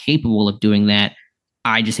are capable of doing that.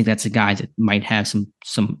 I just think that's a guy that might have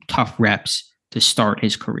some tough reps to start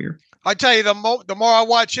his career. I tell you, the more I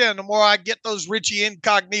watch him, the more I get those Richie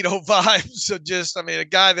Incognito vibes. So a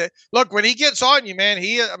guy that, look, when he gets on you, man,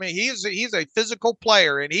 he's a physical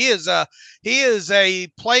player, and he is a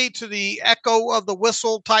play to the echo of the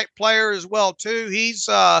whistle type player as well too. He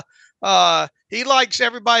likes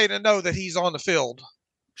everybody to know that he's on the field.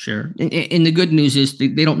 Sure. And the good news is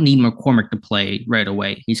they don't need McCormick to play right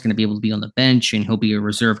away. He's going to be able to be on the bench, and he'll be a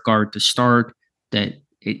reserve guard to start.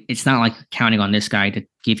 It's not like counting on this guy to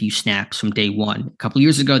give you snaps from day one. A couple of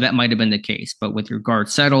years ago, that might have been the case, but with your guard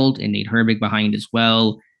settled and Nate Herbig behind as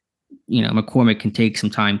well, McCormick can take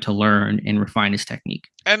some time to learn and refine his technique.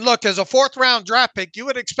 And look, as a 4th round draft pick, you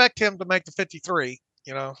would expect him to make the 53,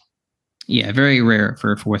 Yeah, very rare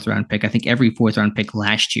for a 4th round pick. I think every 4th round pick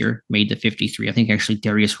last year made the 53. I think actually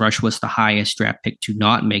Darius Rush was the highest draft pick to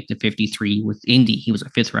not make the 53 with Indy. He was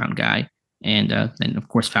a 5th round guy. And then, of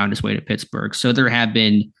course, found his way to Pittsburgh. So there have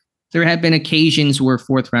been occasions where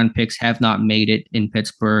 4th round picks have not made it in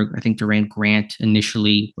Pittsburgh. I think Durant Grant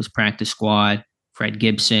initially was practice squad. Fred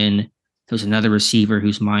Gibson. There was another receiver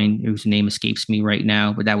whose name escapes me right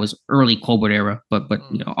now, but that was early Colbert era. But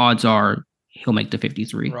odds are he'll make the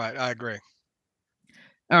 53. Right, I agree.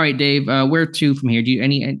 All right, Dave. Where to from here? Do you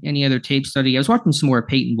any other tape study? I was watching some more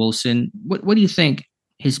Peyton Wilson. What do you think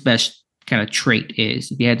his best kind of trait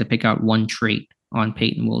is, if you had to pick out one trait on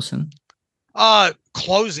Peyton Wilson?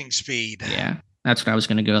 Closing speed. Yeah, that's what I was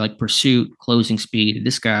going to go, like pursuit, closing speed.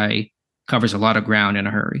 This guy covers a lot of ground in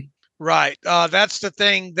a hurry. Right. That's the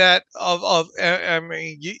thing that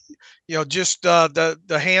just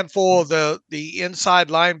the handful of the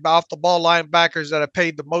inside off the ball linebackers that I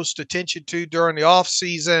paid the most attention to during the off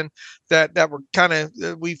season that were kind of,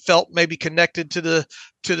 we felt maybe connected to the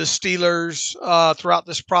Steelers throughout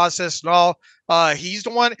this process and all. He's the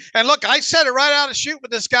one. And look, I said it right out of the chute with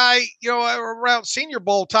this guy, around Senior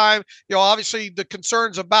Bowl time, obviously the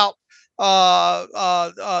concerns about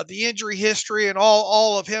the injury history and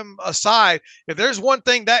all of him aside, if there's one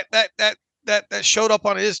thing that showed up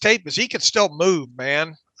on his tape is he could still move,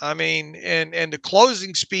 man. I mean, and the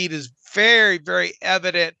closing speed is very, very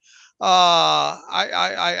evident.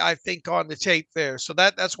 I think on the tape there. So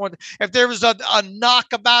that's one. If there was a knock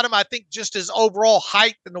about him, I think just his overall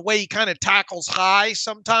height and the way he kind of tackles high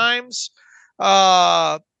sometimes,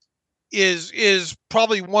 is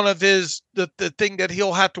probably one of the thing that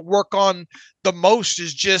he'll have to work on the most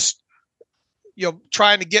is just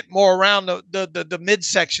trying to get more around the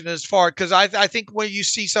midsection as far, because I think when you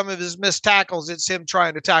see some of his missed tackles, it's him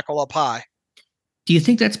trying to tackle up high. Do you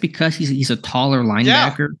think that's because he's a taller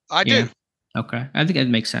linebacker? Yeah, I do. Okay, I think that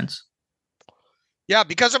makes sense. Yeah,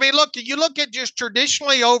 because look, you look at just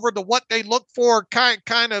traditionally over what they look for kind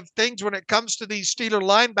of things when it comes to these Steeler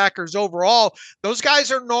linebackers overall. Those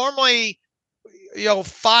guys are normally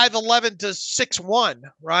 5'11" to 6'1",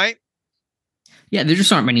 right? Yeah, there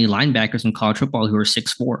just aren't many linebackers in college football who are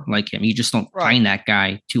 6'4" like him. You just don't find that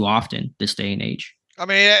guy too often this day and age. I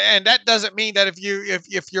mean, and that doesn't mean that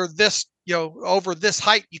if you're this over this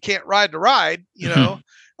height, you can't ride the ride,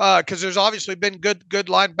 because there's obviously been good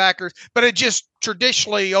linebackers, but it just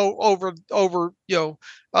traditionally over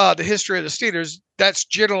the history of the Steelers, that's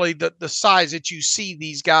generally the size that you see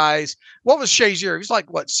these guys. What was Shazier? He's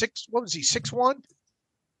like what was he, 6'1"?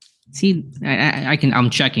 See, I'm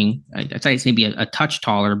checking. I'd say it's maybe a touch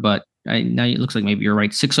taller, but now it looks like maybe you're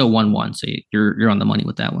right. 6011. So you're on the money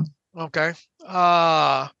with that one. Okay.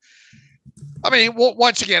 I mean,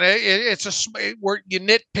 once again, you're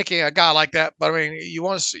nitpicking a guy like that, but I mean, you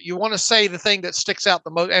want to say the thing that sticks out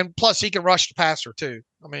the most, and plus he can rush the passer too.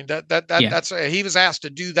 I mean, that's he was asked to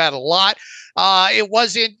do that a lot. It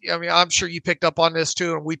wasn't. I mean, I'm sure you picked up on this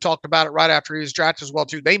too, and we talked about it right after he was drafted as well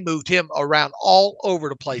too. They moved him around all over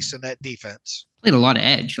the place in that defense. Played a lot of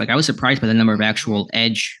edge. Like I was surprised by the number of actual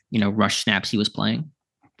edge, rush snaps he was playing.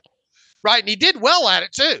 Right, and he did well at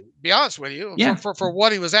it too. To be honest with you, for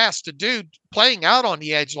what he was asked to do, playing out on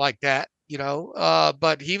the edge like that,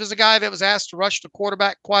 But he was a guy that was asked to rush the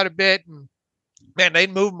quarterback quite a bit, and man,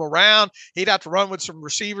 they'd move him around. He'd have to run with some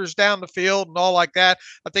receivers down the field and all like that.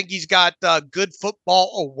 I think he's got good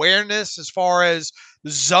football awareness as far as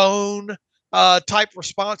zone type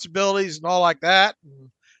responsibilities and all like that.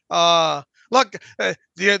 Look,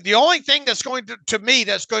 the only thing that's going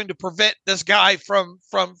to prevent this guy from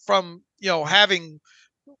having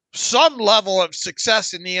some level of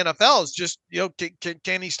success in the NFL is just,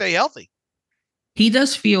 can he stay healthy? He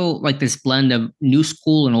does feel like this blend of new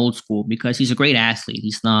school and old school because he's a great athlete.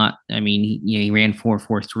 He's not, I mean, he ran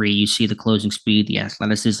 4.43. You see the closing speed, the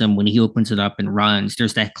athleticism when he opens it up and runs.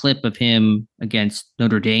 There's that clip of him against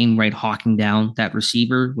Notre Dame, right, hawking down that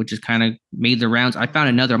receiver, which has kind of made the rounds. I found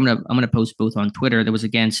another. I'm gonna post both on Twitter. That was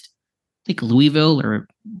against, I think, Louisville or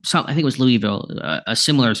something. I think it was Louisville, a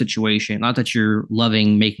similar situation. Not that you're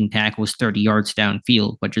loving making tackles 30 yards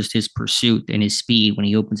downfield, but just his pursuit and his speed when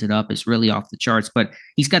he opens it up is really off the charts. But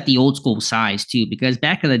he's got the old school size too, because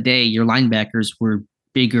back in the day, your linebackers were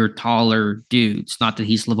bigger, taller dudes. Not that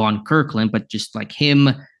he's Levon Kirkland, but just like him.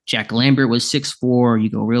 Jack Lambert was 6'4".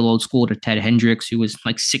 You go real old school to Ted Hendricks, who was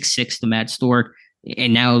like 6'6" to Matt Stork.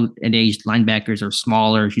 And nowadays, linebackers are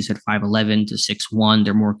smaller. You said 5'11" to 6'1".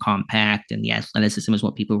 They're more compact, and the athleticism is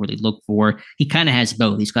what people really look for. He kind of has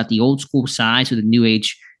both. He's got the old school size with the new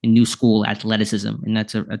age and new school athleticism, and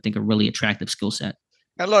that's I think a really attractive skill set.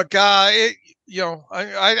 And look, I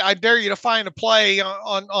dare you to find a play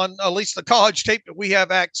on at least the college tape that we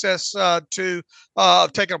have access to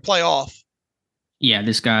taking a play off. Yeah,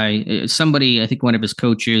 this guy, somebody, I think one of his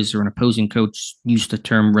coaches or an opposing coach used the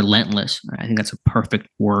term relentless. I think that's a perfect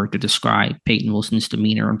word to describe Peyton Wilson's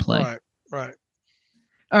demeanor and play. Right.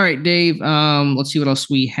 All right, Dave, let's see what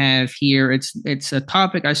else we have here. It's a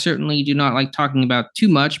topic I certainly do not like talking about too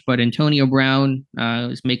much, but Antonio Brown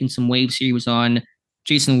is making some waves here. He was on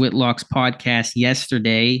Jason Whitlock's podcast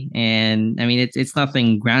yesterday, and I mean, it's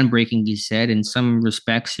nothing groundbreaking, he said. In some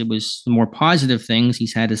respects, it was more positive things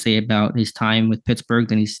he's had to say about his time with Pittsburgh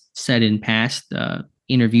than he's said in past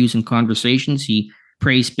interviews and conversations. He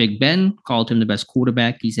praised Big Ben, called him the best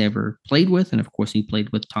quarterback he's ever played with, and of course, he played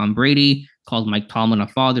with Tom Brady, called Mike Tomlin a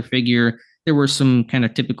father figure. There were some kind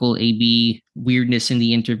of typical AB weirdness in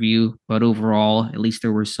the interview, but overall, at least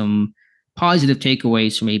there were some positive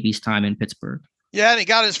takeaways from AB's time in Pittsburgh. Yeah, and he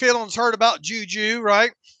got his feelings hurt about Juju,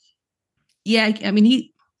 right? Yeah, I mean,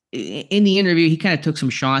 he in the interview, he kind of took some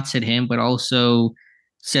shots at him, but also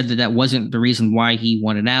said that wasn't the reason why he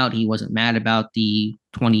wanted out. He wasn't mad about the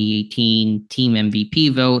 2018 team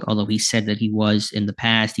MVP vote, although he said that he was in the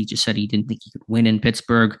past. He just said he didn't think he could win in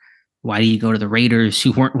Pittsburgh. Why do you go to the Raiders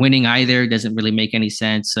who weren't winning either? Doesn't really make any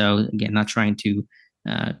sense. So again, not trying to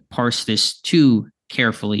parse this too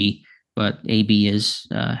carefully. But AB has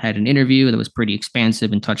had an interview that was pretty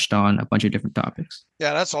expansive and touched on a bunch of different topics.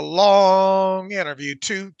 Yeah, that's a long interview,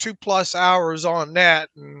 two plus hours on that,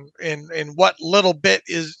 and what little bit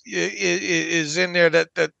is in there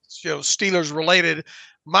that Steelers related.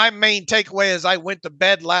 My main takeaway as I went to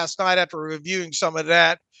bed last night after reviewing some of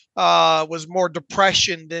that was more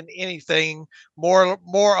depression than anything. More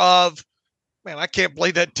of, man, I can't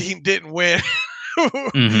believe that team didn't win.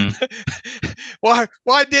 Mm-hmm.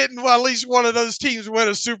 Why didn't at least one of those teams win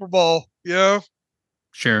a Super Bowl?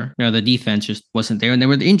 Sure. The defense just wasn't there, and there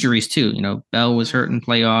were the injuries too. Bell was hurt in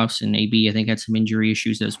playoffs, and AB I think had some injury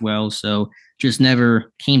issues as well. So just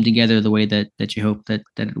never came together the way that you hoped that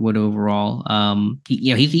it would overall.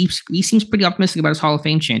 He seems pretty optimistic about his Hall of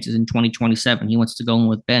Fame chances in 2027. He wants to go in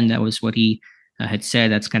with Ben. That was what he had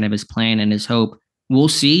said. That's kind of his plan and his hope. We'll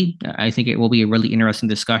see. I think it will be a really interesting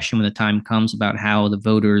discussion when the time comes about how the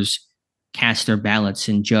voters cast their ballots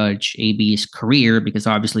and judge AB's career, because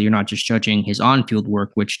obviously you're not just judging his on-field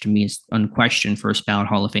work, which to me is unquestioned first ballot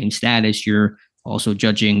Hall of Fame status. You're also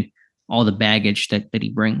judging all the baggage that he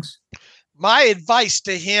brings. My advice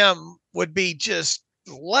to him would be just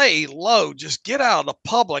lay low, just get out of the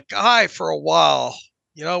public eye for a while,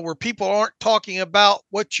 where people aren't talking about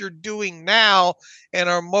what you're doing now and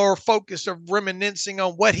are more focused of reminiscing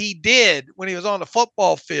on what he did when he was on the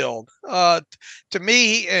football field. To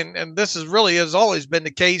me, and this is really has always been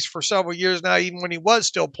the case for several years now, even when he was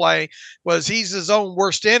still playing, was he's his own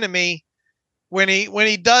worst enemy when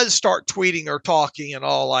he does start tweeting or talking and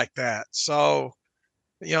all like that. So,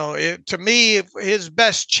 to me, his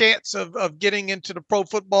best chance of getting into the Pro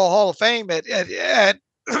Football Hall of Fame at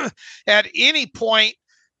at any point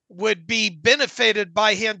would be benefited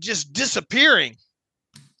by him just disappearing.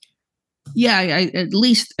 Yeah, at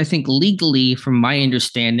least I think legally, from my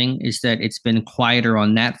understanding, is that it's been quieter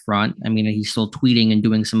on that front. I mean, he's still tweeting and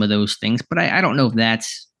doing some of those things, but I don't know if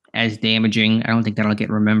that's as damaging. I don't think that'll get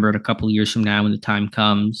remembered a couple of years from now when the time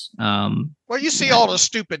comes. Well, you see all the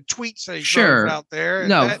stupid tweets that he's out there.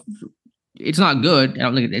 No, it's not good. I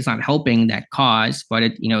don't think it's not helping that cause, but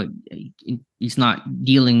he's not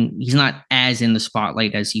as in the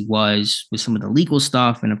spotlight as he was with some of the legal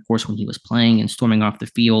stuff. And of course, when he was playing and storming off the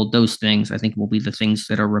field, those things I think will be the things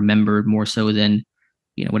that are remembered more so than,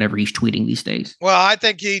 whatever he's tweeting these days. Well, I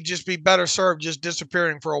think he'd just be better served just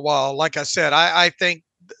disappearing for a while. Like I said, I think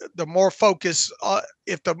the more focus,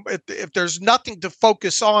 if there's nothing to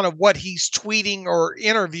focus on of what he's tweeting or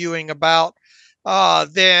interviewing about,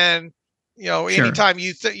 then anytime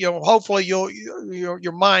you hopefully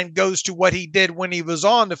your mind goes to what he did when he was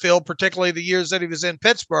on the field, particularly the years that he was in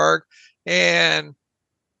Pittsburgh, and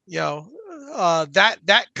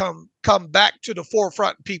that come back to the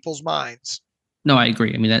forefront in people's minds. No, I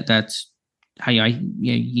agree. I mean that's how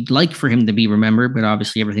you'd like for him to be remembered, but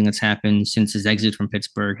obviously everything that's happened since his exit from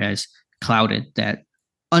Pittsburgh has clouded that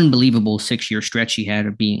unbelievable 6-year stretch he had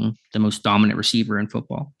of being the most dominant receiver in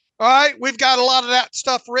football. All right, we've got a lot of that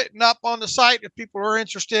stuff written up on the site if people are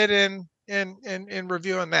interested in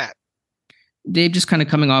reviewing that. Dave, just kind of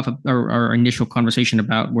coming off of our initial conversation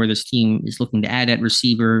about where this team is looking to add at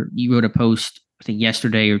receiver, you wrote a post, I think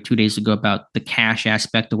yesterday or 2 days ago, about the cash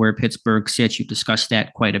aspect of where Pittsburgh sits. You discussed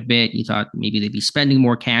that quite a bit. You thought maybe they'd be spending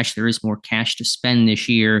more cash. There is more cash to spend this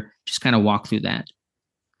year. Just kind of walk through that.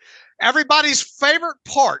 Everybody's favorite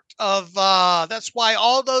part of that's why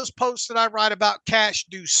all those posts that I write about cash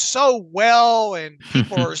do so well, and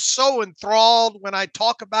people are so enthralled when I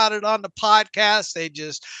talk about it on the podcast. They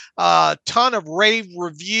just ton of rave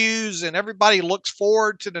reviews, and everybody looks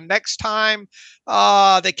forward to the next time.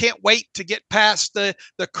 They can't wait to get past the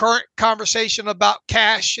current conversation about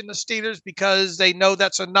cash in the Steelers, because they know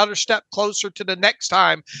that's another step closer to the next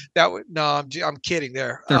time. I'm kidding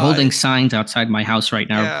there. They're holding signs outside my house right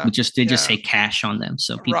now. Yeah, They just say cash on them.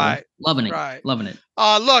 So people are loving it. Loving it.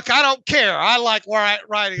 Look, I don't care. I like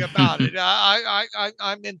writing about it.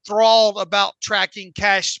 I'm enthralled about tracking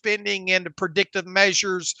cash spending and the predictive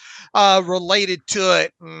measures related to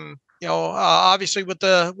it. And, obviously with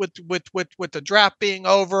the draft being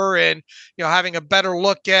over, and having a better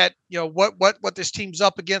look at what this team's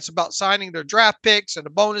up against about signing their draft picks and the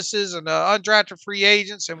bonuses and the undrafted free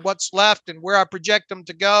agents and what's left and where I project them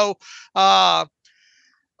to go.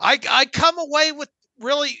 I come away with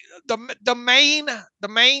really the main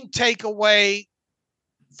takeaway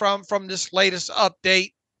from this latest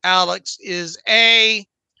update, Alex, is I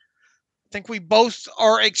think we both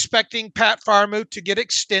are expecting Pat Freiermuth to get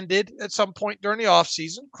extended at some point during the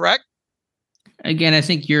offseason, correct? Again, I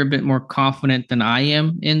think you're a bit more confident than I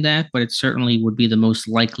am in that, but it certainly would be the most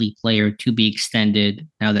likely player to be extended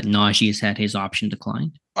now that Najee has had his option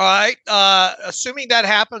declined. All right. Assuming that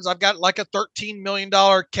happens, I've got like a $13 million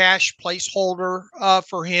cash placeholder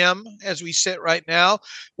for him as we sit right now.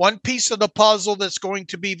 One piece of the puzzle that's going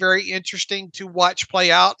to be very interesting to watch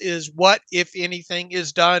play out is what, if anything,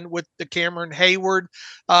 is done with the Cameron Hayward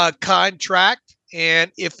contract.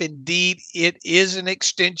 And if indeed it is an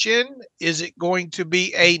extension, is it going to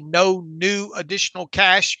be a no new additional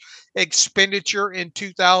cash expenditure in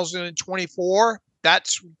 2024?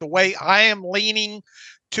 That's the way I am leaning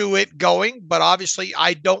to it going, but obviously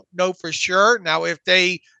I don't know for sure. Now, if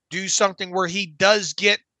they do something where he does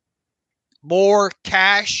get more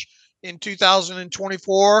cash in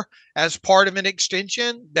 2024 as part of an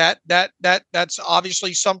extension, that's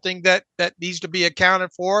obviously something that needs to be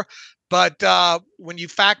accounted for. But when you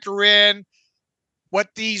factor in what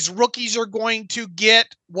these rookies are going to get,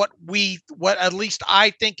 what at least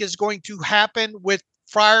I think is going to happen with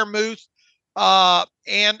Freiermuth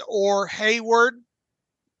and or Hayward,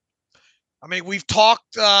 I mean, we've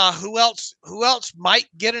talked. Who else? Who else might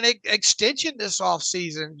get an extension this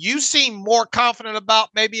offseason? You seem more confident about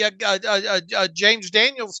maybe a James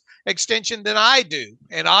Daniels extension than I do,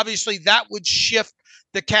 and obviously that would shift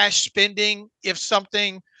the cash spending if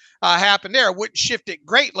something happened there. It wouldn't shift it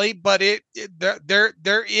greatly, but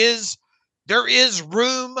there is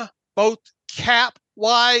room both cap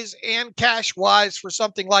wise and cash wise for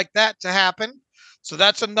something like that to happen. So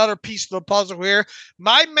that's another piece of the puzzle here.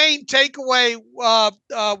 My main takeaway,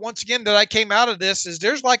 once again, that I came out of this is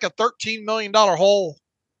there's like a $13 million hole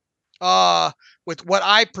with what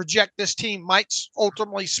I project this team might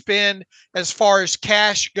ultimately spend as far as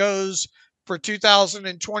cash goes for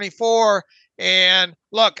 2024. And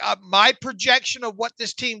look, my projection of what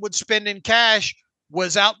this team would spend in cash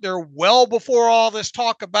was out there well before all this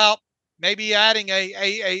talk about maybe adding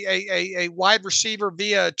a wide receiver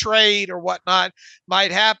via a trade or whatnot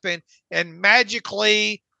might happen. And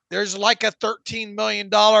magically, there's like a $13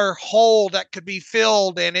 million hole that could be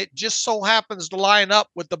filled. And it just so happens to line up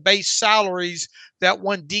with the base salaries that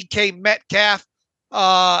one DK Metcalf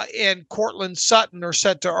and Cortland Sutton are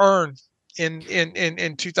set to earn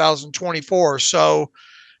in 2024. So,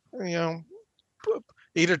 either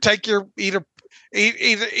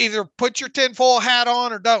put your tinfoil hat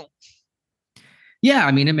on or don't. Yeah,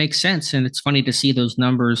 I mean, it makes sense. And it's funny to see those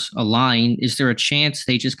numbers align. Is there a chance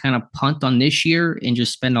they just kind of punt on this year and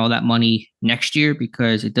just spend all that money next year?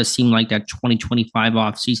 Because it does seem like that 2025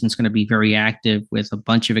 offseason is going to be very active with a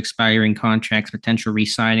bunch of expiring contracts, potential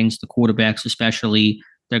re-signings, the quarterbacks especially.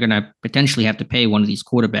 They're going to potentially have to pay one of these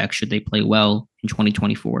quarterbacks should they play well in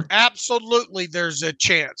 2024. Absolutely, there's a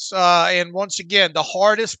chance. And once again, the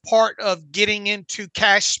hardest part of getting into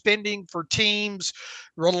cash spending for teams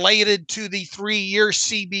related to the 3-year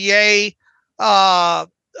CBA, the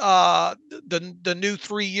new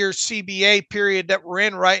 3-year CBA period that we're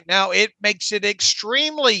in right now, it makes it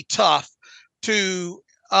extremely tough to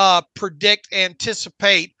predict,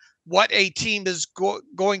 anticipate what a team is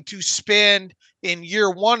going to spend in year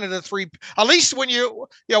one of the 3. At least when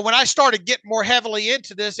when I started getting more heavily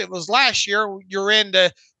into this, it was last year. You're in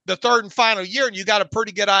the 3rd and final year, and you got a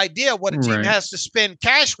pretty good idea what a team has to spend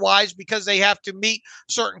cash wise because they have to meet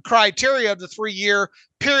certain criteria of the 3-year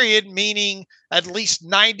period, meaning at least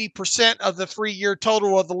 90% of the 3-year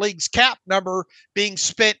total of the league's cap number being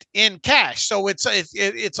spent in cash. So it's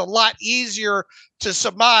a lot easier to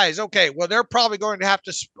surmise, okay, well, they're probably going to have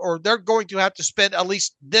to spend at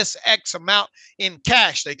least this X amount in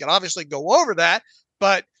cash. They can obviously go over that,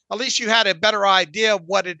 but at least you had a better idea of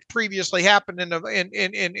what had previously happened in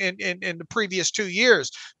the previous 2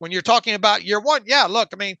 years. When you're talking about year one, yeah, look,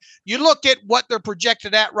 I mean, you look at what they're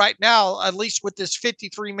projected at right now, at least with this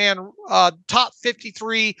 53-man top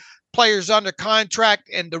 53 players under contract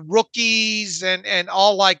and the rookies and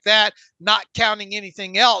all like that, not counting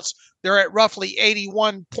anything else. They're at roughly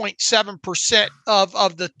 81.7%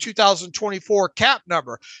 of the 2024 cap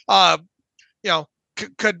number.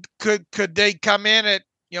 Could they come in at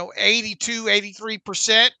 82,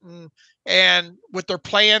 83%, and with their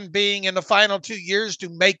plan being in the final 2 years to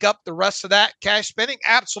make up the rest of that cash spending?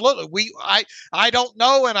 Absolutely. I don't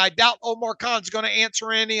know, and I doubt Omar Khan's going to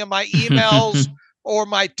answer any of my emails or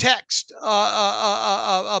my text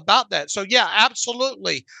about that. So yeah,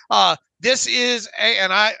 absolutely. This is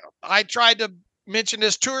and I tried to mention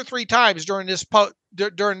this 2 or 3 times during this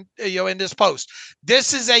in this post.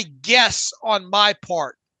 This is a guess on my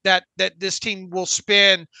part that this team will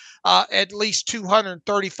spend at least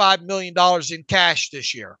 $235 million in cash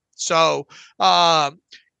this year. So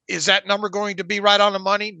is that number going to be right on the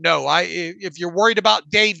money? No. If you're worried about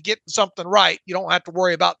Dave getting something right, you don't have to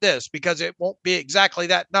worry about this because it won't be exactly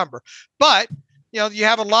that number. But you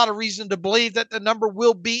have a lot of reason to believe that the number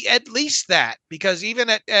will be at least that, because even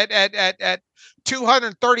at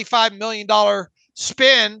 $235 million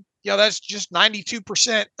spend, that's just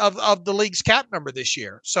 92% of the league's cap number this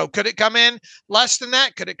year. So could it come in less than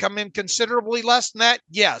that? Could it come in considerably less than that?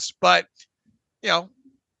 Yes. But,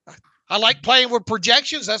 I like playing with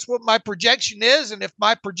projections. That's what my projection is. And if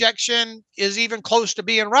my projection is even close to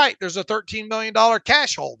being right, there's a $13 million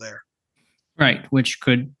cash hole there. Right, which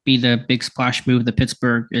could be the big splash move that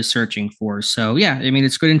Pittsburgh is searching for. So, yeah, I mean,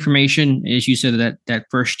 it's good information. As you said, that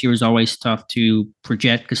first year is always tough to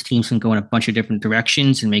project because teams can go in a bunch of different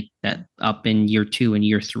directions and make that up in year 2 and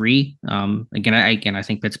year 3. Again, I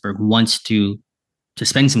think Pittsburgh wants to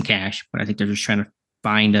spend some cash, but I think they're just trying to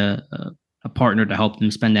find a partner to help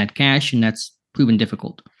them spend that cash, and that's proven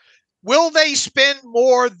difficult. Will they spend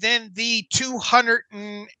more than the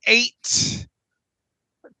 208?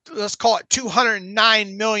 Let's call it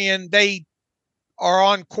 $209 million they are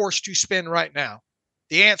on course to spend right now?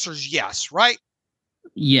 The answer is yes, right?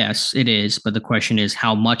 Yes, it is. But the question is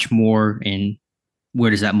how much more and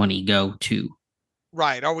where does that money go to?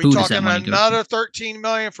 Right. Are we Who does that talking money go another to? 13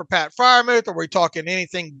 million for Pat Freiermuth? Are we talking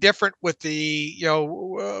anything different with the,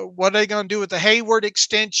 what are they going to do with the Hayward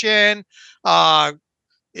extension?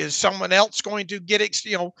 Is someone else going to get,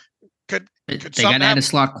 could They something got to add a happen?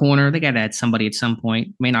 slot corner. They got to add somebody at some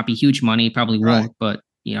point. May not be huge money, probably Right. won't, but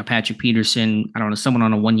Patrick Peterson, I don't know, someone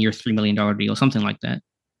on a 1 year, $3 million deal, something like that.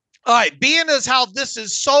 All right. Being as how this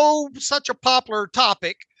is such a popular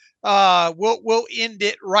topic, we'll end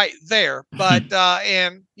it right there. But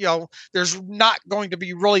there's not going to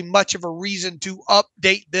be really much of a reason to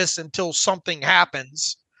update this until something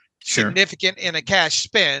happens significant in a cash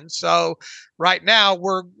spend. So right now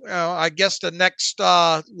we're I guess the next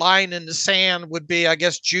line in the sand would be, I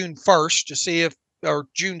guess, June 1st to see if, or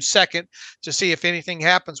June 2nd to see if anything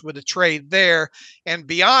happens with the trade there. And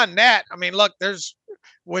beyond that, I mean, look, there's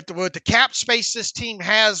with the cap space this team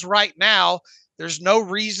has right now, there's no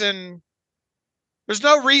reason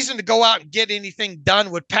to go out and get anything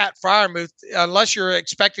done with Pat Freiermuth unless you're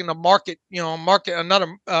expecting the market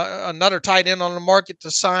another tight end on the market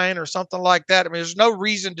to sign or something like that. I mean, there's no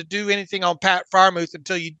reason to do anything on Pat Freiermuth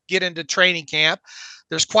until you get into training camp.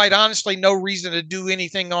 There's quite honestly no reason to do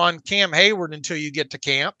anything on Cam Hayward until you get to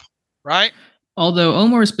camp, right? Although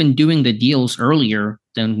Omar's been doing the deals earlier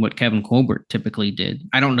than what Kevin Colbert typically did.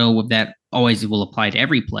 I don't know if that always will apply to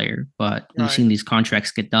every player, but we've seen these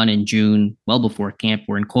contracts get done in June, well before camp,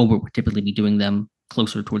 where in Colbert would typically be doing them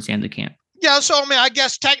closer towards the end of camp. Yeah, so I mean, I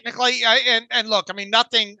guess technically, and look, I mean,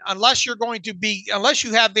 nothing unless you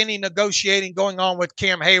have any negotiating going on with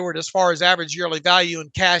Cam Hayward as far as average yearly value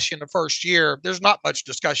and cash in the first year. There's not much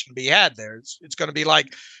discussion to be had there. It's going to be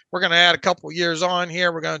like, we're going to add a couple of years on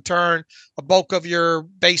here. We're going to turn a bulk of your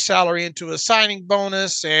base salary into a signing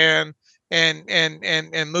bonus and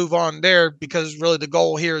move on there, because really the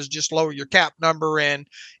goal here is just lower your cap number and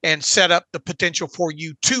set up the potential for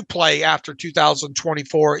you to play after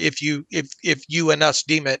 2024 if you and us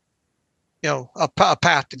deem it a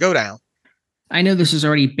path to go down. I know this is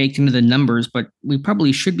already baked into the numbers, but we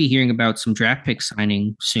probably should be hearing about some draft pick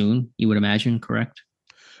signing soon, you would imagine, correct?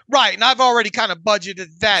 Right, and I've already kind of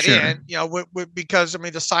budgeted that in, because I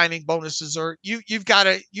mean the signing bonuses are you've got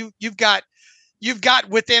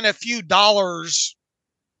within a few dollars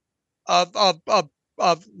of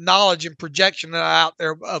knowledge and projection out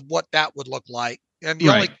there of what that would look like. And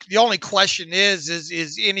the only question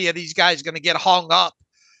is any of these guys going to get hung up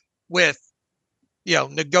with,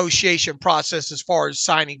 negotiation process as far as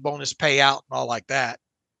signing bonus payout and all like that.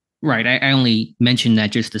 Right. I only mentioned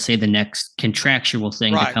that just to say the next contractual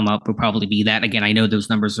thing to come up will probably be that. Again, I know those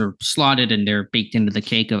numbers are slotted and they're baked into the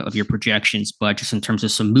cake of your projections, but just in terms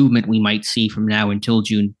of some movement we might see from now until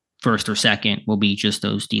June 1st or 2nd will be just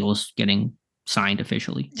those deals getting signed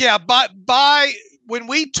officially. Yeah, but by when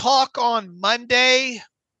we talk on Monday,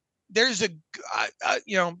 there's a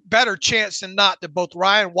better chance than not that both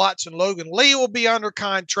Ryan Watts and Logan Lee will be under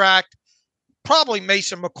contract. Probably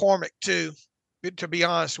Mason McCormick too, to be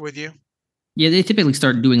honest with you. Yeah, they typically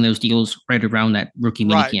start doing those deals right around that rookie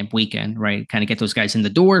minicamp weekend, right? Kind of get those guys in the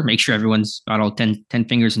door, make sure everyone's got all 10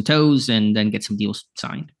 fingers and toes, and then get some deals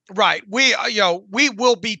signed. Right. We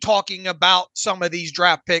will be talking about some of these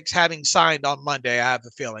draft picks having signed on Monday. I have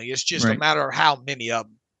a feeling it's just a matter of how many of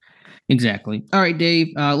them. Exactly. All right, Dave.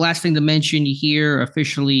 Last thing to mention here,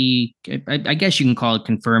 officially, I guess you can call it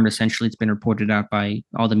confirmed. Essentially, it's been reported out by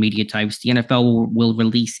all the media types. The NFL will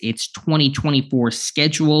release its 2024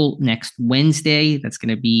 schedule next Wednesday. That's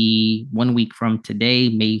going to be 1 week from today,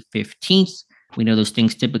 May 15th. We know those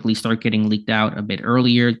things typically start getting leaked out a bit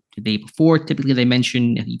earlier, the day before. Typically, they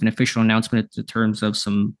mention even official announcements in terms of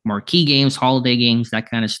some marquee games, holiday games, that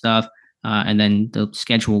kind of stuff. And then the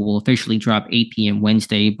schedule will officially drop 8 p.m.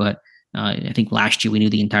 Wednesday, but I think last year we knew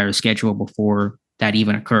the entire schedule before that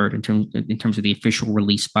even occurred in terms of the official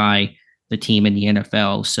release by the team in the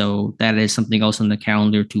NFL. So that is something else on the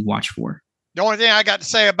calendar to watch for. The only thing I got to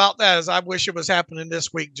say about that is I wish it was happening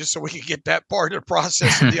this week just so we could get that part of the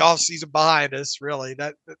process of the offseason behind us. Really,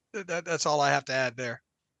 that's all I have to add there.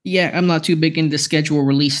 Yeah, I'm not too big into schedule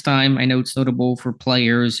release time. I know it's notable for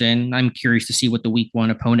players, and I'm curious to see what the week one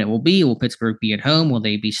opponent will be. Will Pittsburgh be at home? Will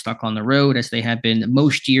they be stuck on the road as they have been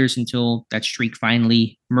most years until that streak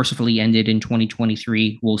finally mercifully ended in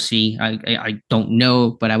 2023? We'll see. I don't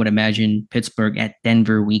know, but I would imagine Pittsburgh at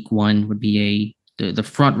Denver week one would be the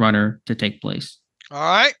front runner to take place. All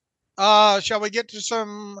right. Shall we get to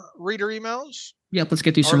some reader emails? Yep, let's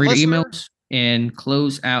get to some reader emails and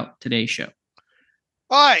close out today's show.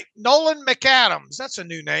 All right, Nolan McAdams. That's a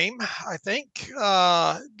new name, I think.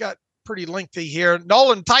 Got pretty lengthy here.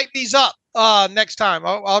 Nolan, tighten these up next time.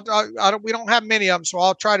 We don't have many of them, so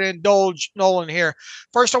I'll try to indulge Nolan here.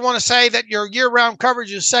 First, I want to say that your year-round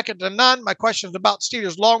coverage is second to none. My question is about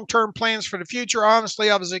Steelers' long-term plans for the future. Honestly,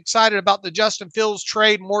 I was excited about the Justin Fields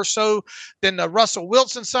trade more so than the Russell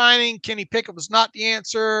Wilson signing. Kenny Pickett was not the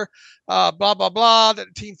answer. Blah, blah, blah, that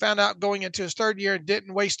the team found out going into his third year and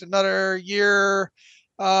didn't waste another year.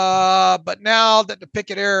 But now that the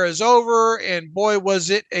Pickett era is over, and boy, was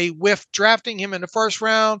it a whiff drafting him in the first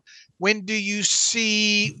round. When do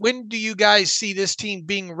you guys see this team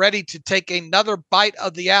being ready to take another bite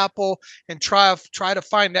of the apple and try to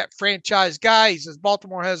find that franchise guy? He says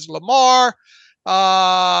Baltimore has Lamar,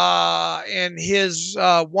 and his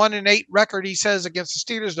 1-8 record, he says, against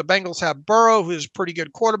the Steelers. The Bengals have Burrow, who's a pretty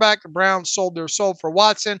good quarterback. The Browns sold their soul for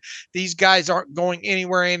Watson. These guys aren't going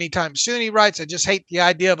anywhere anytime soon, he writes. I just hate the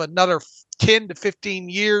idea of another 10 to 15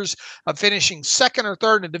 years of finishing second or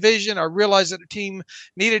third in the division. I realized that the team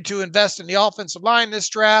needed to invest in the offensive line this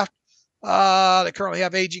draft. They currently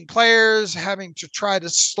have aging players. Having to try to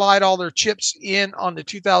slide all their chips in on the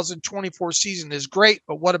 2024 season is great,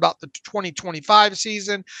 but what about the 2025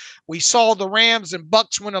 season? We saw the Rams and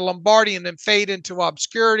Bucks win a Lombardi and then fade into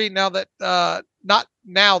obscurity. Now that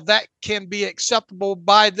that can be acceptable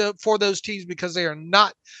for those teams because they are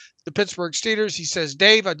not the Pittsburgh Steelers. He says,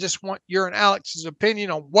 Dave, I just want your and Alex's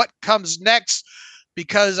opinion on what comes next,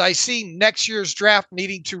 because I see next year's draft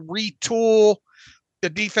needing to retool the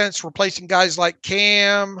defense, replacing guys like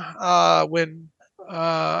Cam,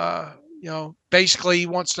 basically he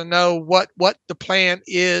wants to know what the plan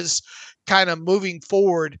is kind of moving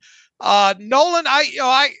forward. Nolan,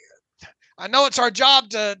 I know it's our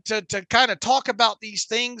job to kind of talk about these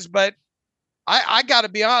things, but I got to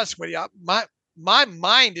be honest with you. My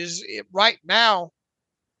mind is right now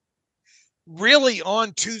really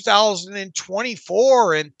on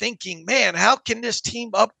 2024 and thinking, man, how can this team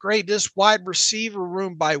upgrade this wide receiver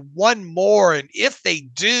room by one more? And if they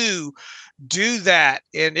do that,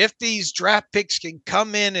 and if these draft picks can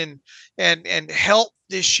come in and help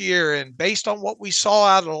this year, and based on what we saw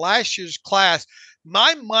out of last year's class,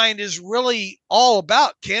 my mind is really all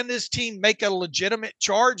about, can this team make a legitimate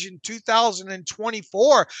charge in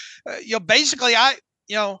 2024? Basically, Alex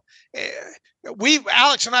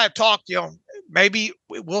and I have talked, maybe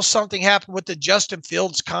will something happen with the Justin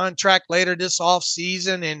Fields contract later this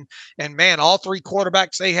offseason? And man, all three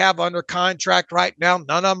quarterbacks they have under contract right now,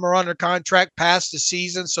 none of them are under contract past the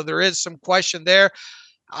season. So there is some question there.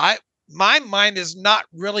 My mind is not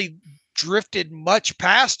really drifted much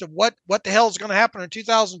past of what the hell is going to happen in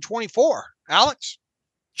 2024. Alex?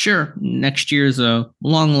 Sure. Next year is a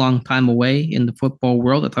long, long time away in the football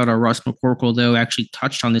world. I thought our Ross McCorkle, though, actually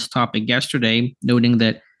touched on this topic yesterday, noting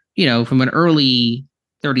that, from an early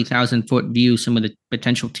 30,000-foot view, some of the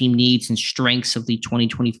potential team needs and strengths of the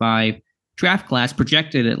 2025 draft class,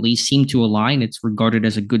 projected at least, seem to align. It's regarded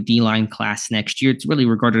as a good D-line class next year. It's really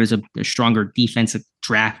regarded as a stronger defensive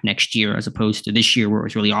draft next year, as opposed to this year where it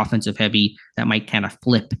was really offensive heavy. That might kind of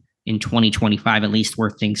flip in 2025, at least where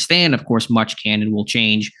things stand. Of course, much can and will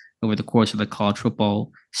change over the course of the college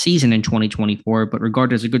football season in 2024, but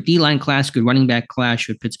regarded as a good D-line class, good running back class,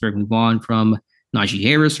 should Pittsburgh move on from Najee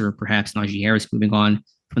Harris, or perhaps Najee Harris moving on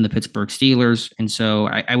from the Pittsburgh Steelers. And so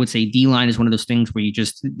I would say D-line is one of those things where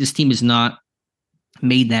this team has not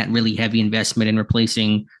made that really heavy investment in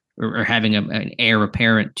replacing or having an heir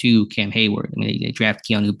apparent to Cam Hayward. I mean, they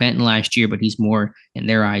drafted Keanu Benton last year, but he's more, in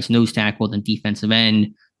their eyes, nose tackle than defensive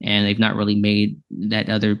end. And they've not really made that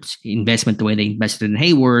other investment the way they invested in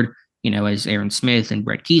Hayward, as Aaron Smith and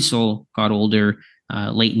Brett Kiesel got older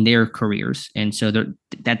late in their careers. And so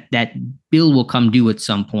that bill will come due at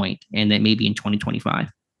some point, and that may be in 2025.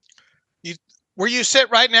 Where you sit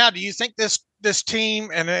right now, do you think this team,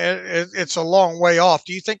 and it's a long way off,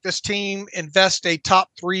 do you think this team invests a top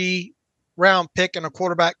 3 round pick in a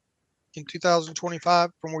quarterback in 2025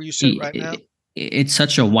 from where you sit right now? It's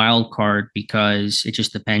such a wild card because it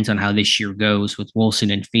just depends on how this year goes with Wilson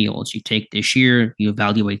and Fields. You take this year, you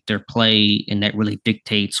evaluate their play, and that really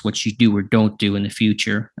dictates what you do or don't do in the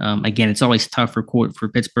future. Again, it's always tough for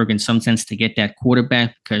Pittsburgh in some sense to get that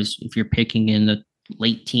quarterback, because if you're picking in the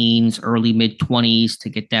late teens, early mid-20s to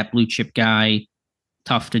get that blue chip guy,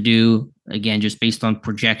 tough to do. Again, just based on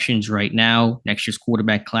projections right now, next year's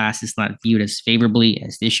quarterback class is not viewed as favorably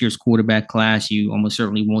as this year's quarterback class. You almost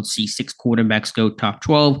certainly won't see 6 quarterbacks go top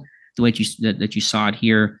 12 the way that you saw it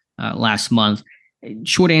here last month.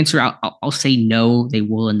 Short answer, I'll say no. They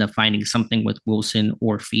will end up finding something with Wilson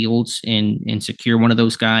or Fields and secure one of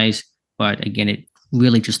those guys. But again,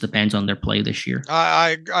 really just depends on their play this year.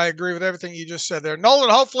 I agree with everything you just said there. Nolan,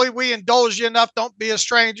 hopefully we indulge you enough. Don't be a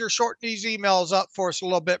stranger. Shorten these emails up for us a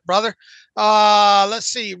little bit, brother. Let's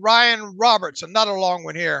see. Ryan Roberts, another long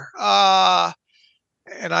one here.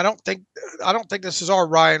 And I don't think this is our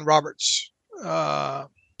Ryan Roberts.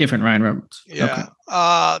 Different Ryan Roberts. Yeah. Okay.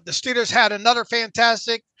 The Steelers had another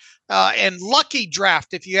fantastic and lucky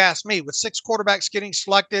draft, if you ask me, with 6 quarterbacks getting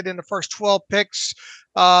selected in the first 12 picks.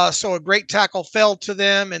 So a great tackle fell to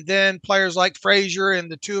them, and then players like Frazier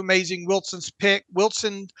and the 2 amazing Wilson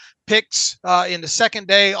picks in the second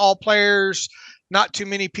day. All players not too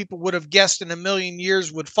many people would have guessed in a million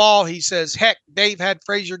years would fall. He says, heck, Dave had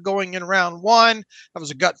Frazier going in round 1. That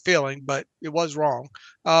was a gut feeling, but it was wrong.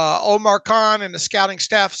 Omar Khan and the scouting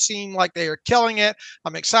staff seem like they are killing it.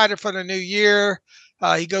 I'm excited for the new year.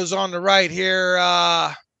 He goes on to write here,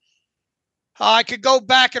 I could go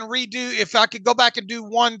back and if I could go back and do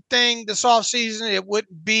one thing this offseason, it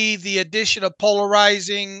wouldn't be the addition of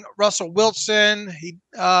polarizing Russell Wilson. He,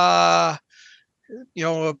 a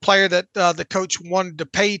player that the coach wanted to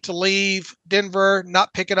pay to leave Denver,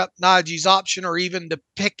 not picking up Najee's option or even the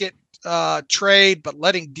Pickett trade, but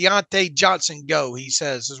letting Deontay Johnson go, he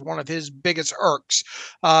says, is one of his biggest irks.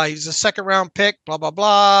 He's a 2nd-round pick, blah, blah,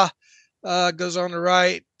 blah. Goes on to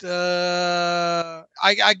write, I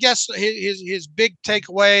guess his big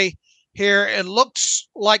takeaway here, it looks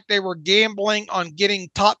like they were gambling on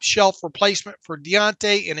getting top shelf replacement for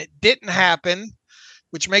Deontay, and it didn't happen,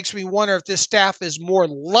 which makes me wonder if this staff is more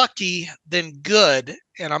lucky than good.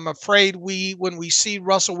 And I'm afraid when we see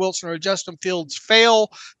Russell Wilson or Justin Fields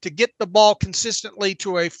fail to get the ball consistently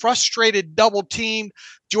to a frustrated double team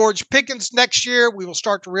George Pickens next year, we will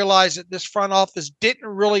start to realize that this front office didn't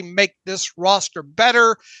really make this roster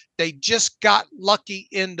better. They just got lucky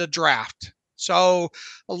in the draft. So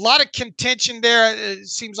a lot of contention there. It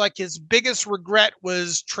seems like his biggest regret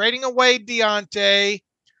was trading away Deontay,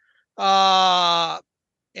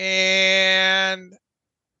 and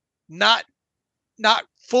not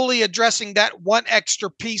fully addressing that one extra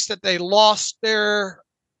piece that they lost there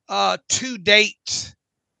to date.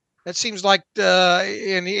 That seems like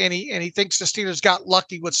and he thinks the Steelers got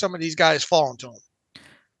lucky with some of these guys falling to him.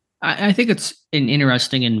 I think it's an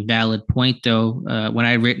interesting and valid point, though. When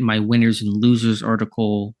I written my winners and losers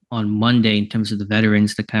article on Monday in terms of the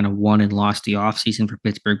veterans that kind of won and lost the offseason for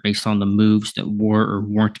Pittsburgh based on the moves that were or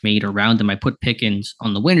weren't made around them, I put Pickens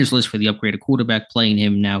on the winners list for the upgraded quarterback, playing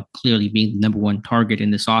him now clearly being the #1 target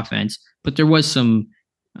in this offense. But there was some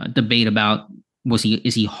debate about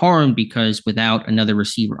is he harmed because without another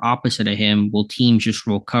receiver opposite of him, will teams just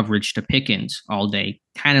roll coverage to Pickens all day,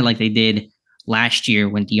 kind of like they did last year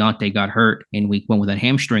when Deontay got hurt and we went with a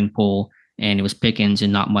hamstring pull, and it was Pickens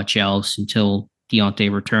and not much else until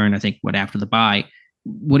Deontay returned, I think, after the bye.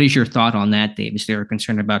 What is your thought on that, Dave? Is there a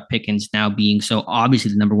concern about Pickens now being so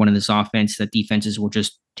obviously the #1 in this offense that defenses will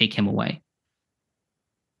just take him away?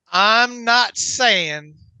 I'm not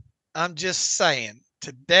saying, I'm just saying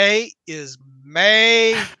today is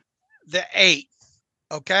May the 8th.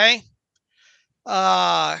 Okay.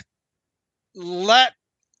 A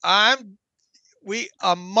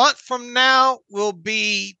month from now will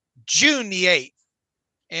be June the 8th.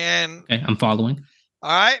 And okay, I'm following. All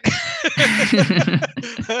right.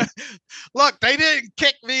 Look, they didn't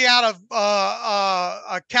kick me out of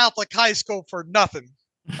a Catholic high school for nothing.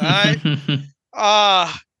 All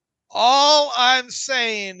right. All I'm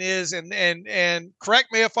saying is, and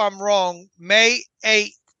correct me if I'm wrong, May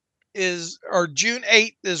 8th or June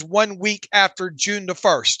 8th is 1 week after June the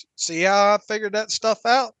 1st. See how I figured that stuff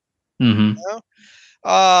out? Mm-hmm.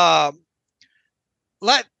 I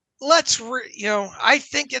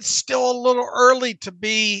think it's still a little early to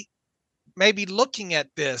be maybe looking at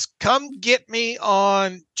this. Come get me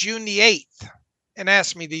on June the 8th and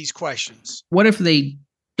ask me these questions. What if they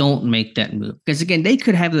don't make that move? Because again, they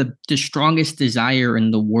could have the strongest desire in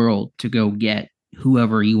the world to go get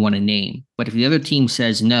whoever you want to name. But if the other team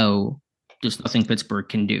says no, there's nothing Pittsburgh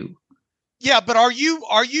can do. Yeah, but are you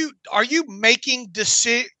making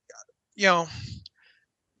decisions?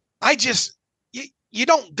 You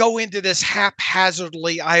don't go into this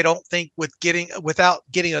haphazardly, I don't think, without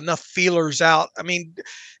getting enough feelers out. I mean,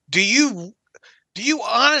 do you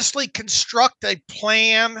honestly construct a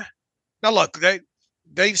plan? Now, look,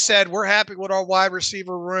 they've said we're happy with our wide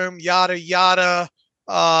receiver room, yada, yada.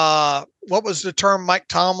 What was the term Mike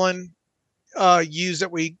Tomlin used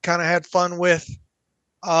that we kind of had fun with?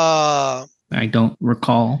 I don't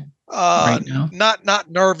recall right now. Not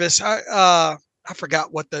nervous. I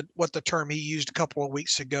forgot what the term he used a couple of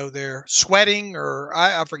weeks ago there. Sweating, or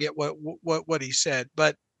I forget what he said.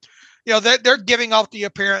 But they're giving off the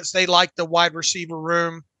appearance they like the wide receiver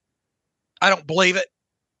room. I don't believe it,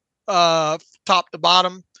 top to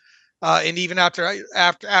bottom. And even after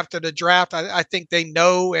the draft, I think they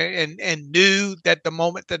know and knew that the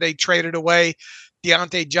moment that they traded away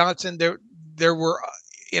Deontay Johnson, there were,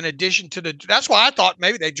 in addition to that's why I thought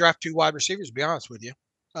maybe they draft 2 wide receivers, to be honest with you.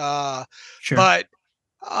 Sure. But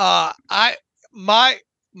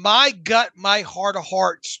my gut, my heart of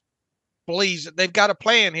hearts believes that they've got a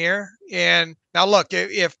plan here. And now look,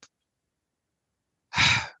 if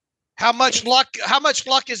how much luck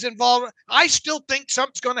is involved, I still think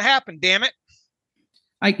something's going to happen. Damn it.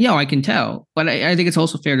 I can tell, but I think it's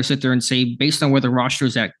also fair to sit there and say, based on where the roster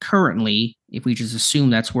is at currently, if we just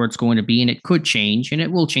assume that's where it's going to be, and it could change, and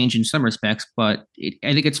it will change in some respects, but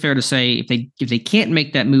I think it's fair to say if they can't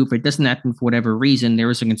make that move, it doesn't happen for whatever reason,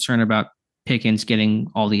 there is a concern about Pickens getting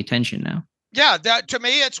all the attention now. Yeah, that to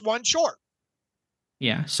me, it's one short.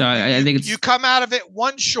 Yeah, so I think you come out of it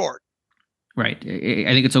one short. Right.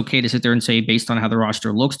 I think it's okay to sit there and say, based on how the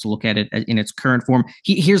roster looks, to look at it in its current form.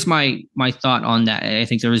 Here's my thought on that. I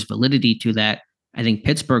think there is validity to that. I think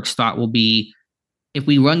Pittsburgh's thought will be, if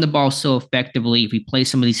we run the ball so effectively, if we play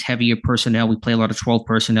some of these heavier personnel, we play a lot of 12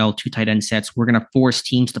 personnel, 2 tight end sets, we're going to force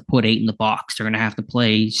teams to put 8 in the box. They're going to have to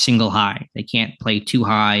play single high. They can't play too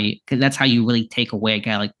high, because that's how you really take away a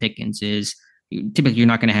guy like Pickens. Is typically you're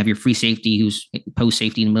not going to have your free safety, who's post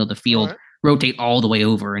safety in the middle of the field, right, rotate all the way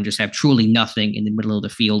over and just have truly nothing in the middle of the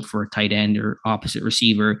field for a tight end or opposite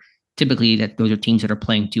receiver. Typically, those are teams that are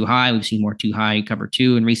playing too high. We've seen more too high cover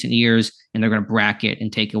 2 in recent years, and they're going to bracket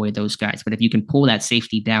and take away those guys. But if you can pull that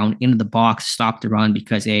safety down into the box, stop the run,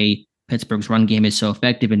 because A, Pittsburgh's run game is so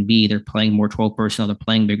effective, and B, they're playing more 12 personnel, they're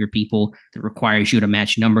playing bigger people, that requires you to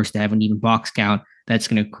match numbers to have an even box count, that's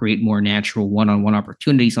going to create more natural one-on-one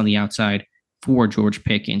opportunities on the outside for George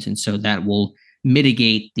Pickens. And so that will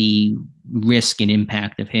mitigate the risk and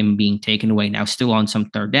impact of him being taken away. Now, still on some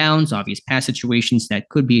third downs, obvious pass situations, that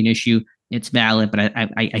could be an issue. It's valid, but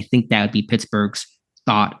I think that would be Pittsburgh's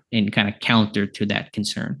thought and kind of counter to that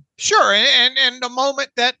concern. Sure, and the moment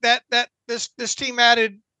that this team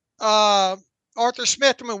added Arthur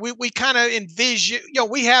Smith, I mean, we kind of envision,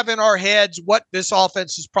 we have in our heads what this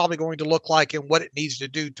offense is probably going to look like and what it needs to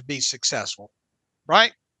do to be successful,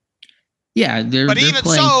 right? Yeah, but even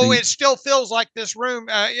so, it still feels like this room.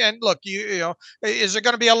 And look, is there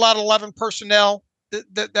going to be a lot of 11 personnel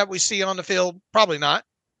that we see on the field? Probably not.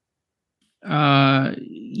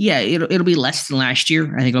 Yeah, it'll be less than last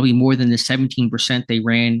year. I think it'll be more than the 17% they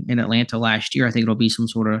ran in Atlanta last year. I think it'll be some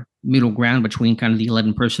sort of middle ground between kind of the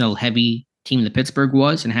 11 personnel heavy team that Pittsburgh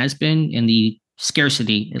was and has been, and the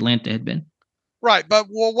scarcity Atlanta had been. Right, but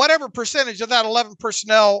whatever percentage of that 11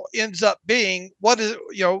 personnel ends up being, what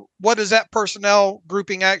does that personnel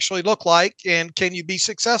grouping actually look like, and can you be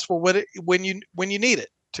successful with it when you need it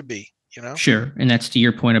to be? Sure, and that's to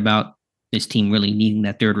your point about this team really needing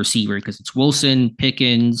that third receiver, because it's Wilson,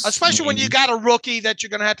 Pickens, especially when you got a rookie that you're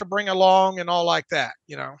going to have to bring along and all like that.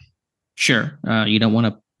 Sure, you don't want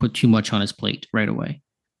to put too much on his plate right away.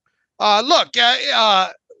 Look.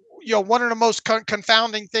 One of the most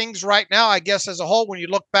confounding things right now, I guess, as a whole, when you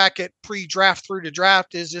look back at pre-draft through to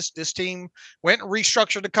draft, is this team went and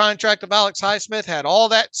restructured the contract of Alex Highsmith, had all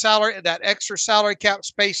that salary, that extra salary cap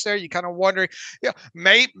space there. You kind of wonder,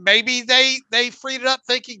 maybe they freed it up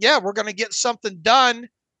thinking, we're going to get something done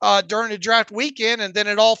during the draft weekend, and then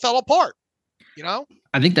it all fell apart.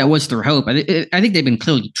 I think that was their hope. I think they've been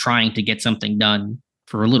clearly trying to get something done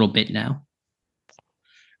for a little bit now.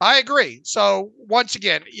 I agree. So once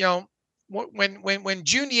again, when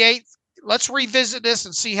June the 8th, let's revisit this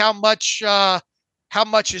and see how much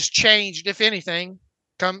has changed, if anything,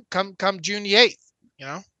 come June the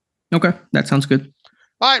 8th. Okay, that sounds good.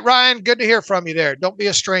 All right, Ryan, good to hear from you there. Don't be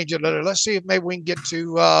a stranger. Let's see if maybe we can get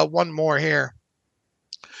to one more here.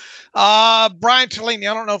 Brian Tellini,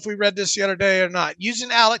 I don't know if we read this the other day or not. Using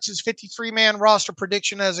Alex's 53-man roster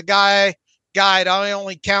prediction as a guide, I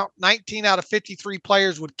only count 19 out of 53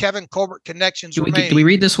 players with Kevin Colbert connections remaining. Did we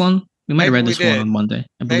read this one? We might have read this one on Monday.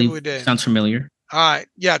 I believe we did. Sounds familiar. All right.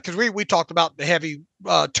 Yeah, because we talked about the heavy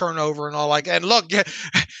turnover and all like that. And look,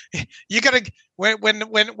 you got to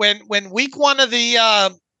when week 1 of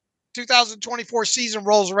the 2024 season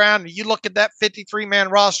rolls around and you look at that 53-man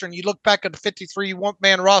roster and you look back at the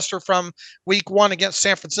 53-man roster from week 1 against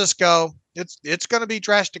San Francisco, it's going to be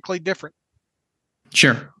drastically different.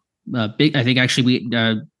 Sure. I think actually we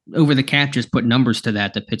Over the Cap just put numbers to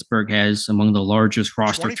that Pittsburgh has among the largest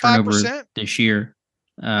roster 25%? Turnover this year.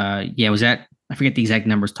 Was that, I forget the exact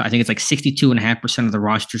numbers. I think it's like 62.5% of the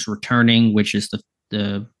rosters returning, which is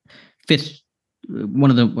the fifth one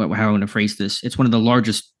of the, how I want to phrase this, it's one of the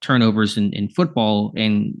largest turnovers in football,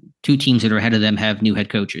 and two teams that are ahead of them have new head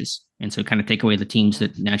coaches. And so kind of take away the teams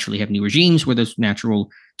that naturally have new regimes where there's natural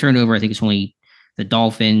turnover. I think it's only the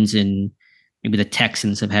Dolphins and maybe the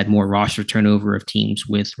Texans have had more roster turnover of teams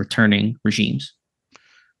with returning regimes.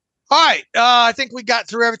 All right. I think we got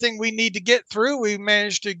through everything we need to get through. We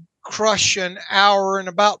managed to crush an hour in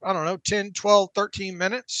about, 10, 12, 13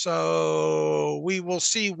 minutes. So we will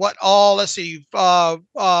see what all, let's see. We'll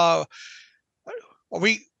do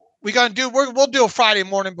a Friday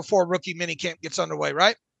morning before rookie minicamp gets underway,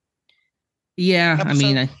 right? Yeah. Episode?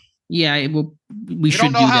 I mean, we should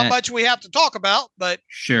don't know do how that. much we have to talk about, but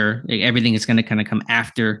sure, everything is going to kind of come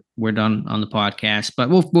after we're done on the podcast, but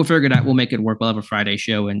we'll figure it out. We'll make it work. We'll have a Friday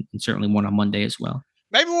show and certainly one on Monday as well.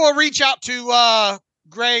 Maybe we'll reach out to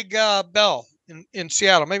Greg Bell in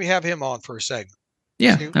Seattle. Maybe have him on for a segment.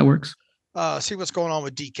 Yeah, that works. See what's going on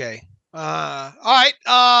with DK. All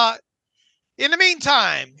right. In the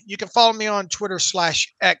meantime, you can follow me on Twitter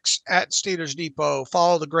 /X at Steelers Depot.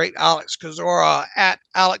 Follow the great Alex Kozora at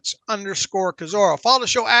Alex_Kozora. Follow the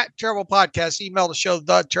show at Terrible Podcast. Email the show,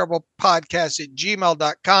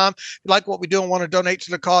 theterriblepodcast@gmail.com. If you like what we do and want to donate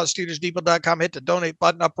to the cause, SteelersDepot.com. Hit the donate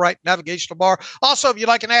button up right navigational bar. Also, if you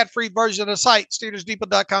like an ad-free version of the site,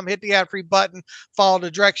 SteelersDepot.com. Hit the ad-free button. Follow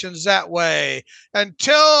the directions that way.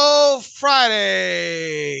 Until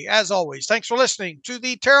Friday, as always, thanks for listening to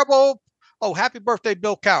the Terrible. Oh, happy birthday,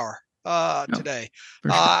 Bill Cowher, today.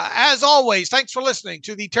 Sure. As always, thanks for listening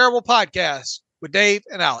to the Terrible Podcast with Dave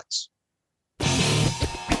and Alex.